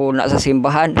mga nahuna sa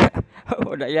simbahan.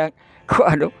 O dayang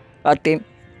kuano atim.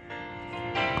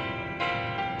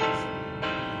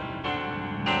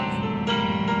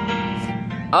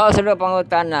 Sunod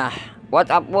pangutana,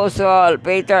 what Apostle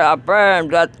Peter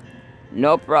affirmed that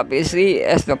No prophecy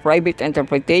as the private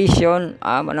interpretation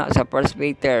mana sa First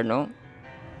Peter, no?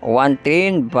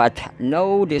 1:10, but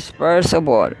no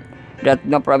dispersible that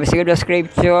no prophecy of the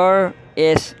scripture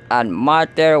is a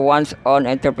matter one's own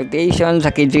interpretation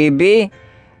sa KJV,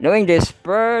 knowing this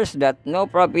first that no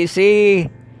prophecy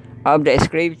of the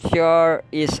scripture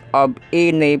is of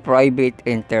any private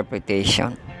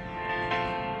interpretation.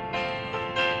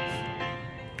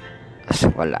 So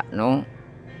wala, no?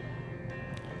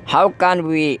 How can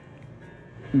we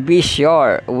be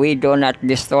sure we do not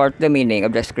distort the meaning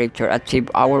of the scripture,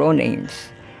 achieve our own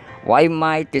aims? Why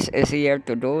might this easier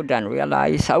to do than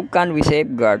realize? How can we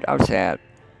safeguard ourselves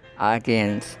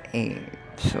against it?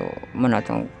 So, muna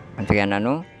itong pantayan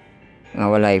nga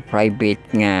walay private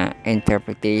nga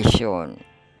interpretation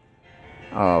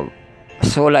of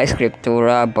sola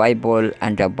scriptura, Bible,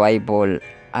 and the Bible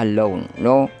alone,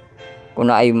 no? Kung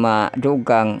ay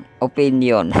madugang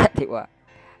opinion, di ba?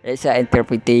 Sa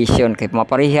interpretation kay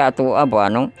mapariha to aba,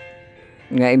 no?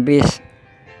 Nga ibis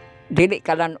dili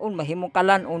kalanon, mahimong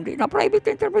kalanon, di na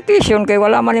private interpretation kay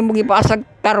wala man imong gibasag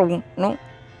tarong, no?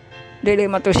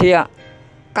 Dili mato siya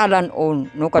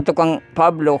kalanon, no? Katukang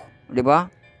Pablo, di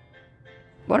ba?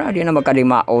 Wala di na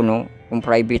magkalimao, no? Kung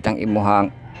private ang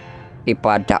imuhang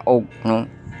ipadaog, no?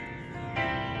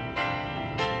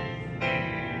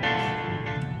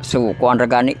 So kuan ra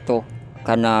gani to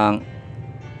kanang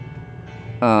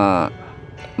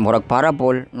murag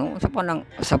parable, no?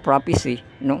 Sa prophecy,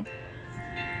 no?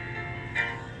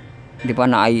 Di ba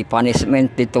na ay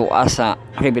punishment dito sa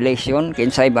revelation,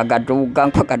 kinsay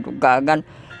pagadugagan,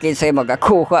 kinsay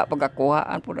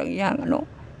pagakuhaan po lang iyang, ano?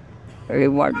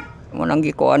 Reward mo nang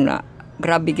gikuan na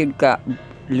grabe gyud ka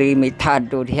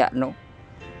limitado diha, no?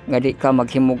 Nga di ka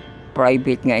maghimog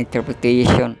private nga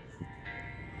interpretation.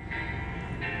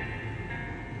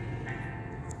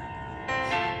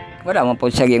 Wala man po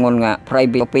siya gingon nga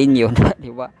private opinion, di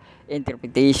ba?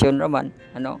 Interpretation naman,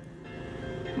 ano?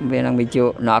 Binang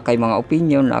medyo nakay mga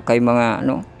opinion, nakay mga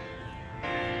ano.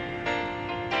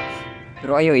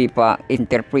 Pero ayo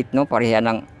ipa-interpret, no? Pareha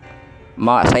ng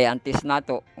mga scientist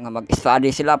nato nga mag-study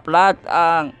sila flat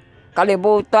ang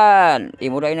kalibutan.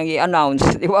 Imo ra nang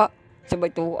i-announce, di ba?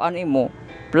 Sabay tuhuan imo.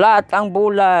 Flat ang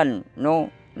bulan, no?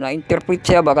 Na-interpret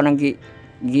siya baka nang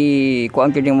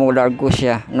kuan kini mo largo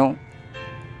siya, no?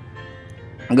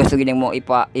 Gusto gini mo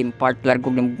ipa-impart largo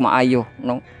ng maayo,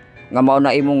 no? Nga mao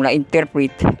na imong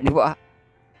na-interpret, di ba?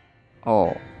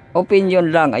 Oh,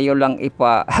 opinion lang, ayo lang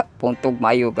puntog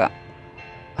maayo ka.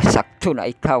 Sakto na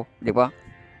ikaw, di ba?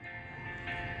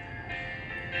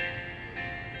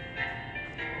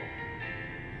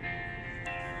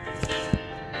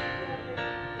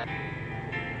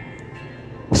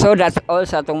 So that's all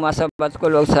sa atong masabat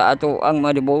kulog sa ato ang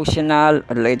mga devotional.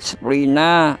 Let's pray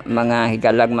na mga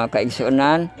higalag mga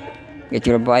kaigsunan. Get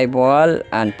your Bible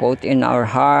and put in our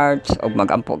hearts og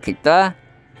magampo kita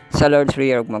sa Lord's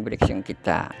prayer og magdireksyon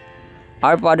kita.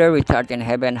 Our Father which art in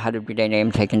heaven, hallowed be thy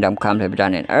name. Thy kingdom come, thy will be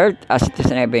done on earth as it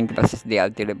is in heaven. Give us this day our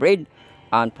daily bread,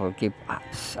 and forgive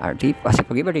us our debt as we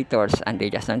forgive our debtors, and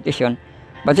lead us not into temptation,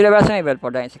 but deliver us from evil. For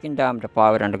thine is the kingdom, the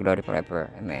power, and the glory forever.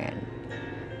 Amen.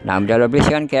 Now, may the Lord bless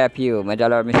you and keep you. May the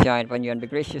Lord bless you and upon you and be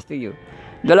gracious to you.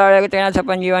 The Lord ay kutayan sa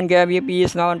panyo and give you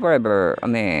peace now and forever.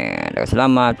 Amen.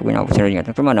 Salamat. Pagkinaw po sa rin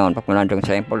itong tumanon. Pagkulandong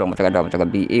sa impulong matagadaw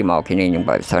matagabi. Mao kinin yung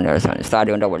Bible Standard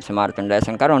Study on the Word sa Marathon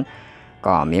Lesson karon.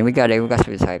 Kami may gada yung kaso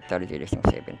sa Heptalogy Edition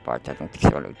 7 part sa itong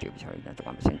Theology of na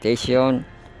itong presentation.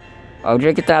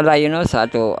 Order kita layo, no, sa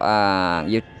ito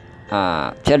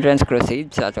Children's Crusade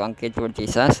sa ito ang Kids for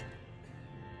Jesus.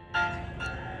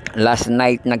 Last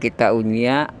night na kita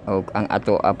unya og ang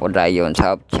ato apodayon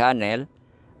sa channel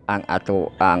ang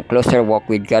ato ang Closer Walk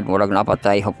with God, murag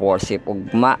napatay hope worship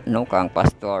ugma, no, kang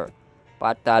Pastor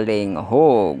Pataling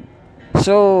Hog.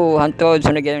 So hantod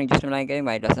sa nagyan ng Diyos na kayo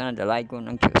may dasan na dalay ko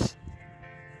ng Diyos.